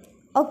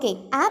 Okay,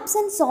 apps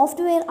and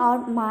software R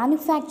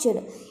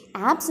manufactured.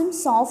 ആപ്സും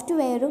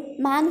സോഫ്റ്റ്വെയറും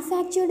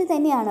manufactured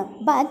തന്നെയാണ്,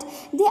 but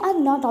they are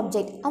not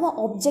object. അവ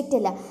object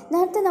അല്ല.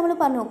 നേരത്തെ നമ്മൾ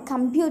പറഞ്ഞു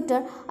computer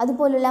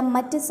അതുപോലുള്ള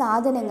മറ്റ്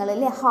സാധനങ്ങൾ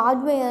അല്ലേ,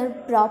 ഹാർഡ്വെയർ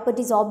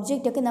പ്രോപ്പർട്ടീസ്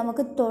ഒബ്ജക്റ്റൊക്കെ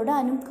നമുക്ക്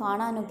തൊടാനും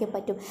കാണാനൊക്കെ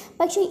പറ്റും.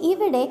 പക്ഷേ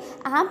ഇവിടെ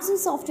ആപ്സും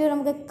സോഫ്റ്റ്വെയർ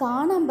നമുക്ക്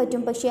കാണാൻ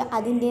പറ്റും, പക്ഷേ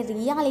അതിൻ്റെ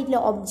റിയാലിറ്റിയിൽ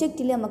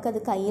ഒബ്ജക്റ്റിൽ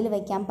നമുക്കത് കയ്യിൽ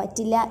വയ്ക്കാൻ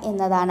പറ്റില്ല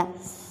എന്നതാണ്.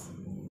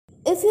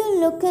 If you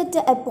look at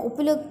a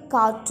popular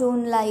cartoon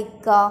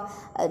like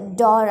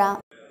Dora,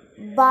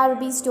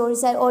 Barbie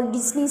stories or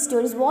Disney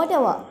stories,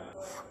 whatever,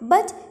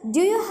 but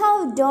do you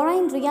have Dora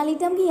in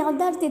reality? നമുക്ക്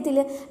യഥാർത്ഥത്തിൽ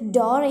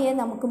ഡോറയെ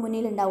നമുക്ക്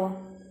മുന്നിലുണ്ടാവുക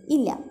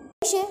ഇല്ല.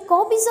 പക്ഷേ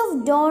copies of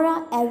Dora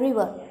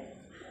എവറിവർ,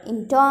 in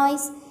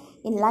toys,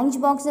 in lunch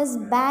boxes,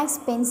 bags,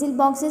 pencil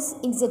boxes,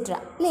 etc.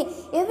 അല്ലേ,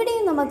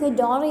 എവിടെയും നമുക്ക്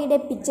ഡോറയുടെ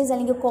pictures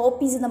അല്ലെങ്കിൽ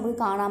copies നമുക്ക്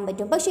കാണാൻ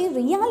പറ്റും. പക്ഷേ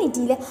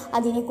റിയാലിറ്റിയിൽ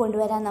അതിനെ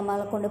കൊണ്ടുവരാൻ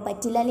നമ്മളെ കൊണ്ട്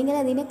പറ്റില്ല, അല്ലെങ്കിൽ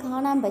അതിനെ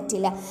കാണാൻ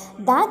പറ്റില്ല.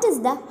 That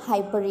is the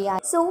hyper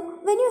reality. So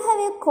when you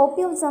have A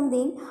copy of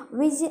something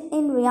which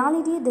in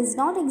reality does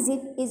not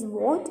exist is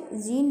what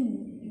Jean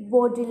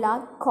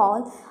Baudrillard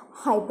called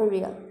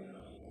hyperreal.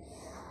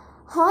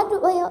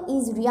 Hardware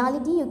is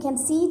reality, you can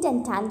see it and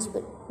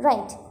tangible,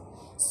 right?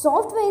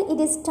 Software, it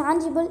is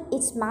tangible,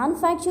 it's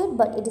manufactured,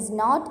 but it is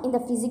not in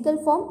the physical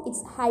form,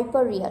 it's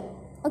hyperreal.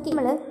 Okay,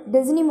 നമ്മൾ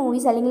Disney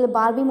movies അല്ലെങ്കിൽ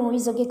Barbie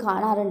മൂവീസൊക്കെ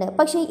കാണാറുണ്ട്,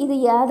 പക്ഷേ ഇത്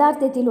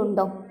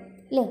യഥാർത്ഥത്തിലുണ്ടോ?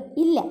 അല്ലേ,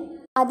 ഇല്ല.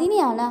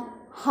 അതിനെയാണ്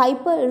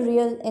hyper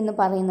real എന്ന്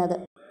പറയുന്നത്.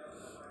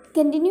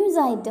 കണ്ടിന്യൂസ്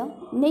ആയിട്ട്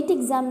നെറ്റ്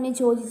എക്സാമിന്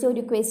ചോദിച്ച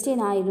ഒരു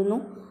ക്വസ്റ്റ്യൻ ആയിരുന്നു,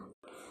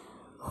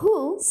 who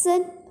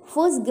said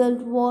first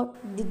Gulf War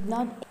did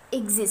not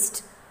exist?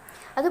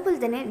 അതുപോലെ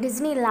തന്നെ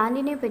ഡിസ്നി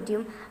ലാൻഡിനെ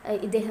പറ്റിയും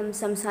ഇദ്ദേഹം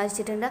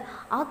സംസാരിച്ചിട്ടുണ്ട്.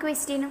 ആ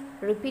ക്വസ്റ്റ്യനും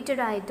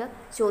റിപ്പീറ്റഡ് ആയിട്ട്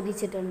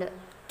ചോദിച്ചിട്ടുണ്ട്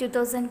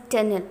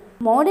 2010.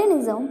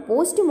 മോഡേണിസവും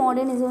പോസ്റ്റ്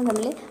മോഡേണിസവും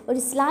തമ്മിൽ ഒരു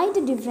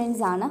സ്ലൈറ്റ്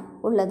ഡിഫറൻസ് ആണ്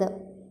ഉള്ളത്.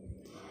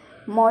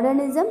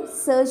 Modernism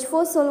search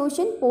for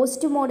solution,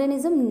 post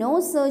modernism no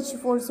search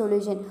for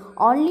solution,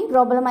 only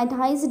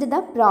problematized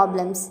the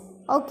problems.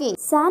 Okay,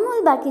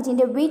 Samuel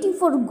Beckett's Waiting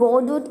for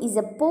Godot is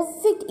a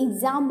perfect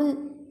example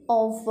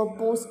of a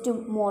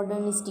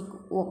post-modernistic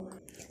work.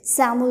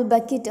 Samuel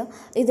bucket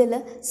ഇതിൽ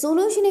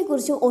സൊല്യൂഷനെ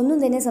കുറിച്ച് ഒന്നും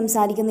തന്നെ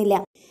സംസാരിക്കുന്നില്ല.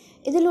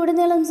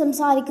 ഇതിലുടനീളം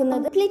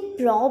സംസാരിക്കുന്നത്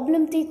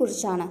പ്രോബ്ലത്തെ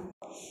കുറിച്ചാണ്.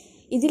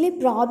 ഇതിലെ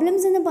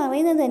പ്രോബ്ലംസ് എന്ന്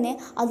പറയുന്നത് തന്നെ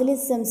അതിൽ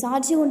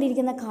സംസാരിച്ചു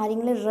കൊണ്ടിരിക്കുന്ന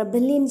കാര്യങ്ങൾ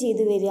റെബല്യൻ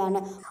ചെയ്തു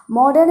വരികയാണ്.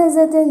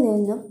 മോഡേണിസത്തിൽ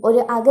നിന്നും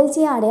ഒരു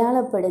അകൽച്ചയെ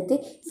അടയാളപ്പെടുത്തി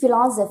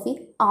philosophy,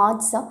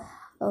 arts,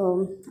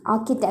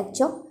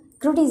 architecture,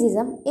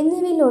 criticism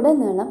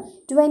എന്നിവയിലുടനീളം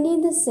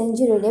 20th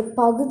സെഞ്ച്വറിയുടെ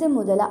പകുതി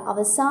മുതൽ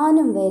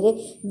അവസാനം വരെ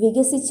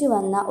വികസിച്ചു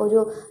വന്ന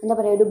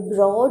ഒരു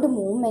ബ്രോഡ്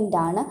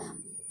മൂവ്മെൻ്റാണ്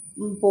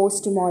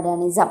പോസ്റ്റ്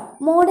മോഡേണിസം.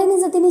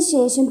 മോഡേണിസത്തിന്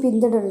ശേഷം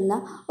പിന്തുടരുന്ന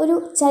ഒരു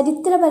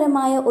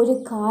ചരിത്രപരമായ ഒരു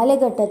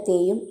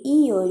കാലഘട്ടത്തെയും ഈ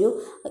ഒരു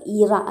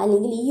ഇറ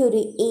അല്ലെങ്കിൽ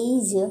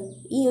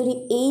ഈ ഒരു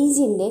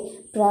ഏജിൻ്റെ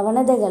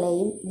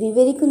പ്രവണതകളെയും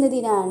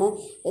വിവരിക്കുന്നതിനാണ്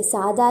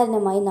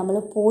സാധാരണമായി നമ്മൾ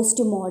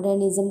പോസ്റ്റ്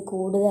മോഡേണിസം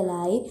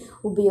കൂടുതലായി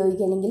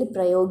ഉപയോഗിക്കുക അല്ലെങ്കിൽ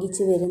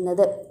പ്രയോഗിച്ചു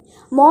വരുന്നത്.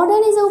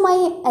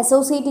 മോഡേണിസവുമായി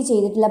അസോസിയേറ്റ്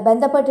ചെയ്തിട്ടുള്ള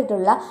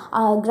ബന്ധപ്പെട്ടിട്ടുള്ള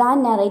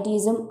ഗ്രാൻഡ്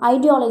നാരേറ്റീവ്സും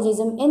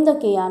ഐഡിയോളജീസും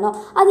എന്തൊക്കെയാണോ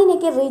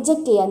അതിനൊക്കെ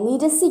റിജക്റ്റ് ചെയ്യുക,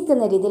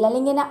 നിരസിക്കുന്ന രീതിയിൽ,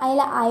 അല്ലെങ്കിൽ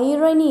അതിൽ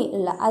ഐറണി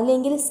ഉള്ള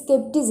അല്ലെങ്കിൽ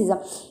സ്കെപ്റ്റിസിസം,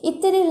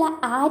 ഇത്തരത്തിലുള്ള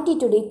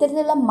ആറ്റിറ്റ്യൂഡ്,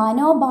 ഇത്തരത്തിലുള്ള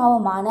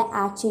മനോഭാവമാണ്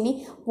ആക്ച്വലി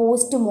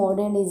പോസ്റ്റ്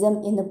മോഡേണിസം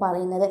എന്ന്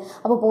പറയുന്നത്.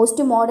 അപ്പോൾ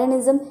പോസ്റ്റ്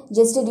മോഡേണിസം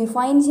ജസ്റ്റ്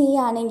ഡിഫൈൻ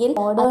ചെയ്യുകയാണെങ്കിൽ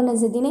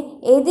മോഡേണിസത്തിന്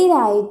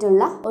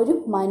എതിരായിട്ടുള്ള ഒരു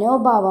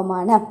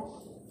മനോഭാവമാണ്.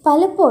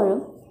 പലപ്പോഴും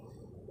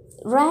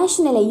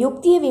റാഷണലെ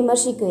യുക്തിയെ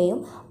വിമർശിക്കുകയും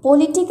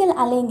പൊളിറ്റിക്കൽ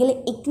അല്ലെങ്കിൽ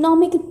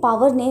ഇക്കണോമിക്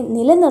പവറിനെ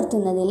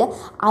നിലനിർത്തുന്നതിൽ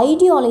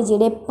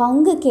ഐഡിയോളജിയുടെ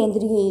പങ്ക്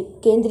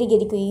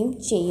കേന്ദ്രീകരിക്കുകയും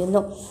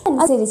ചെയ്യുന്നു.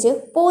 അനുസരിച്ച്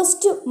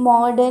പോസ്റ്റ്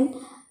മോഡേൺ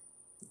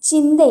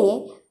ചിന്തയെ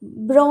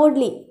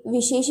ബ്രോഡ്ലി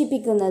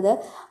വിശേഷിപ്പിക്കുന്നത്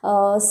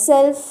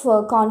self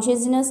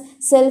consciousness,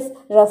 self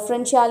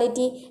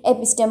റെഫറൻഷ്യാലിറ്റി,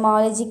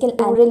 epistemological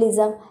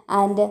pluralism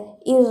and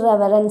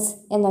irreverence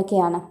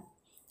എന്നൊക്കെയാണ്.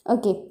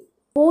 ഓക്കെ,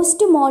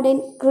 പോസ്റ്റ് മോഡേൺ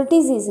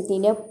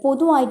ക്രിറ്റിസിസത്തിൻ്റെ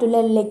പൊതുവായിട്ടുള്ള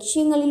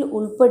ലക്ഷ്യങ്ങളിൽ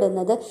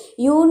ഉൾപ്പെടുന്നത്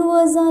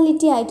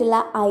യൂണിവേഴ്സാലിറ്റി ആയിട്ടുള്ള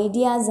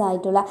ഐഡിയാസ്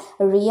ആയിട്ടുള്ള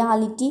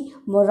reality,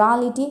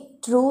 morality,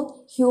 truth,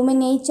 human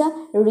nature,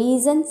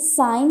 reason,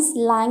 science,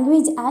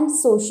 language and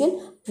social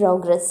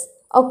progress.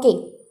 Okay,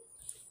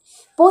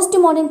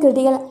 post modern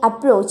critical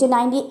approach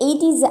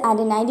 1980s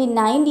and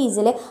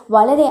 1990s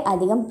വളരെ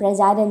അധികം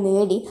പ്രചാരം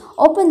നേടി.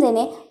 ഒപ്പം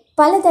തന്നെ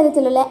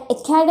പലതരത്തിലുള്ള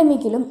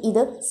അക്കാഡമിക്കിലും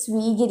ഇത്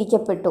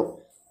സ്വീകരിക്കപ്പെട്ടു.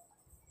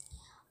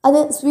 അത്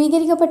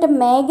സ്വീകരിക്കപ്പെട്ട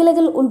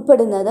മേഖലകൾ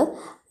ഉൾപ്പെടുന്നത്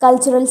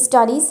cultural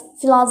studies,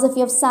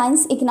 philosophy of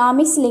science,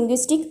 economics,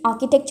 linguistic,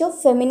 architecture,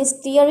 feminist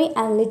theory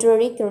and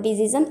literary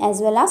criticism,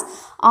 as well as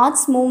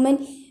arts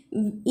movement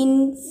in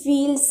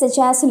fields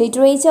such as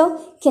literature,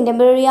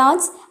 contemporary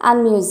arts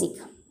and music.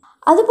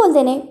 അതുപോലെ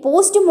തന്നെ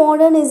post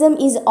modernism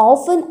is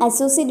often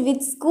associated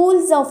with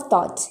schools of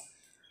thought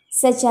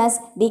such as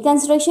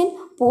deconstruction,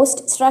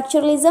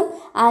 post-structuralism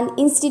and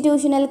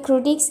institutional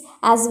critics,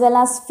 as well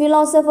as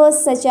philosophers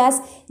such as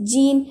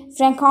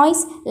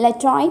Jean-Francois,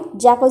 Latroit,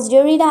 Jacques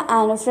Derrida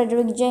and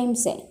Frederick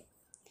James.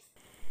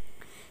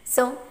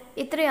 So,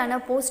 ഇത്രയാണ്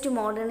post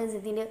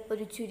മോഡേണിസത്തിൻ്റെ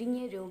ഒരു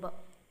ചുരുങ്ങിയ രൂപം.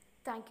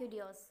 Thank you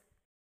dears.